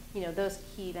 You know, those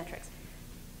key metrics.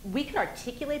 We could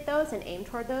articulate those and aim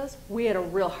toward those. We had a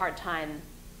real hard time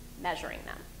measuring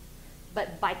them.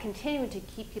 But by continuing to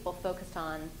keep people focused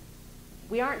on,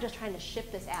 we aren't just trying to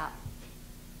ship this app.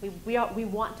 We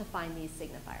want to find these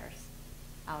signifiers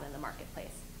out in the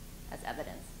marketplace as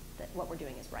evidence that what we're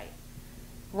doing is right.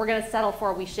 We're going to settle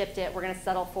for we shipped it. We're going to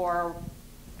settle for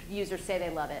users say they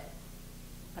love it.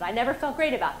 But I never felt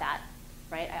great about that,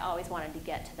 right? I always wanted to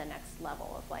get to the next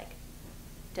level of like,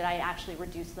 did I actually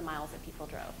reduce the miles that people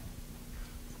drove?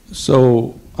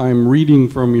 So I'm reading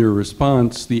from your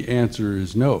response, the answer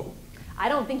is no. I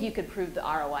don't think you could prove the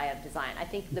ROI of design. I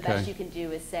think the best you can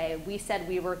do is say, we said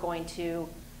we were going to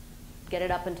get it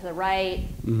up and to the right,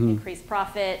 increase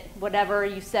profit, whatever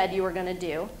you said you were going to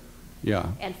do,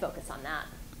 and focus on that.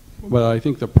 Well, I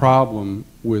think the problem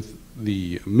with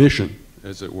the mission,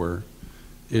 as it were,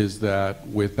 is that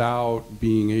without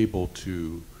being able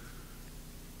to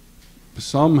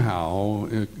somehow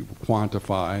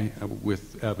quantify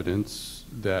with evidence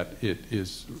that it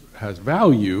has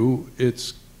value,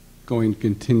 it's going to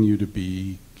continue to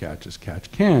be catch as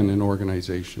catch can in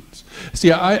organizations.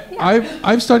 See,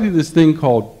 I've studied this thing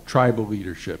called tribal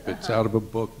leadership. It's out of a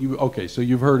book. So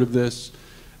you've heard of this,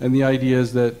 and the idea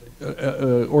is that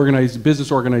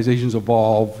business organizations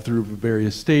evolve through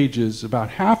various stages, about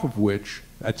half of which,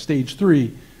 at stage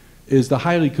 3, is the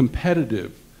highly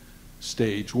competitive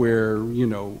stage where, you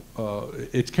know,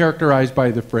 it's characterized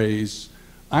by the phrase,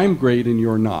 I'm great and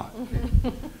you're not.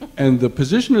 And the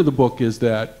position of the book is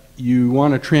that you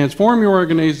want to transform your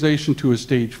organization to a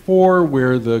stage 4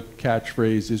 where the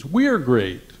catchphrase is, we're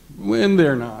great, when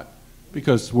they're not,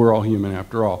 because we're all human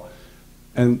after all.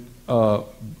 And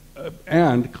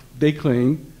they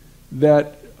claim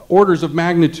that orders of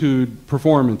magnitude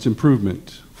performance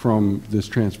improvement from this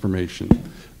transformation.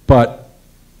 But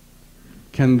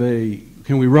can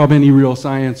we rub any real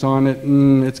science on it?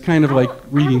 It's kind of like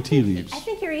reading tea leaves. I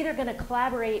think you're either going to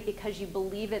collaborate because you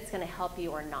believe it's going to help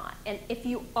you or not. And if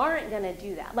you aren't going to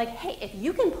do that, like, hey, if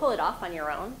you can pull it off on your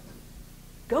own,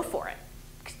 go for it.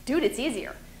 Dude, it's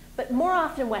easier. But more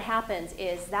often what happens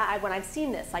is that when I've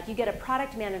seen this, like you get a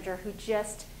product manager who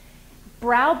just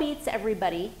browbeats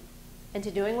everybody into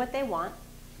doing what they want,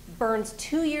 burns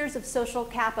 2 years of social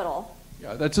capital.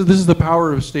 Yeah, this is the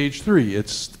power of stage 3.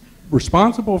 It's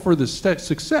responsible for the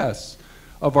success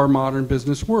of our modern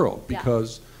business world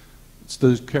because it's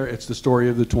the story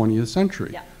of the 20th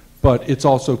century. Yeah. But it's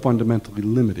also fundamentally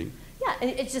limiting. Yeah, and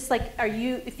it's just like,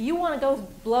 if you want to go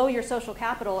blow your social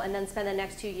capital and then spend the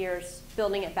next 2 years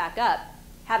building it back up,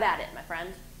 have at it, my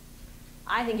friend.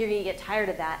 I think you're going to get tired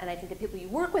of that, and I think the people you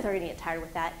work with are going to get tired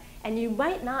with that, and you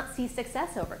might not see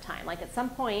success over time. Like at some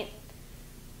point,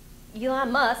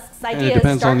 Elon Musk's ideas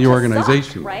depends start on the to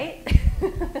organization, suck, right?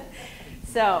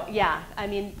 So yeah, I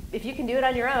mean, if you can do it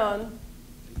on your own,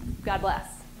 God bless.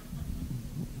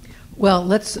 Well,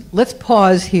 let's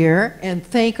pause here and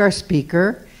thank our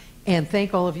speaker and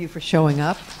thank all of you for showing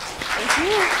up. Thank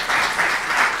you.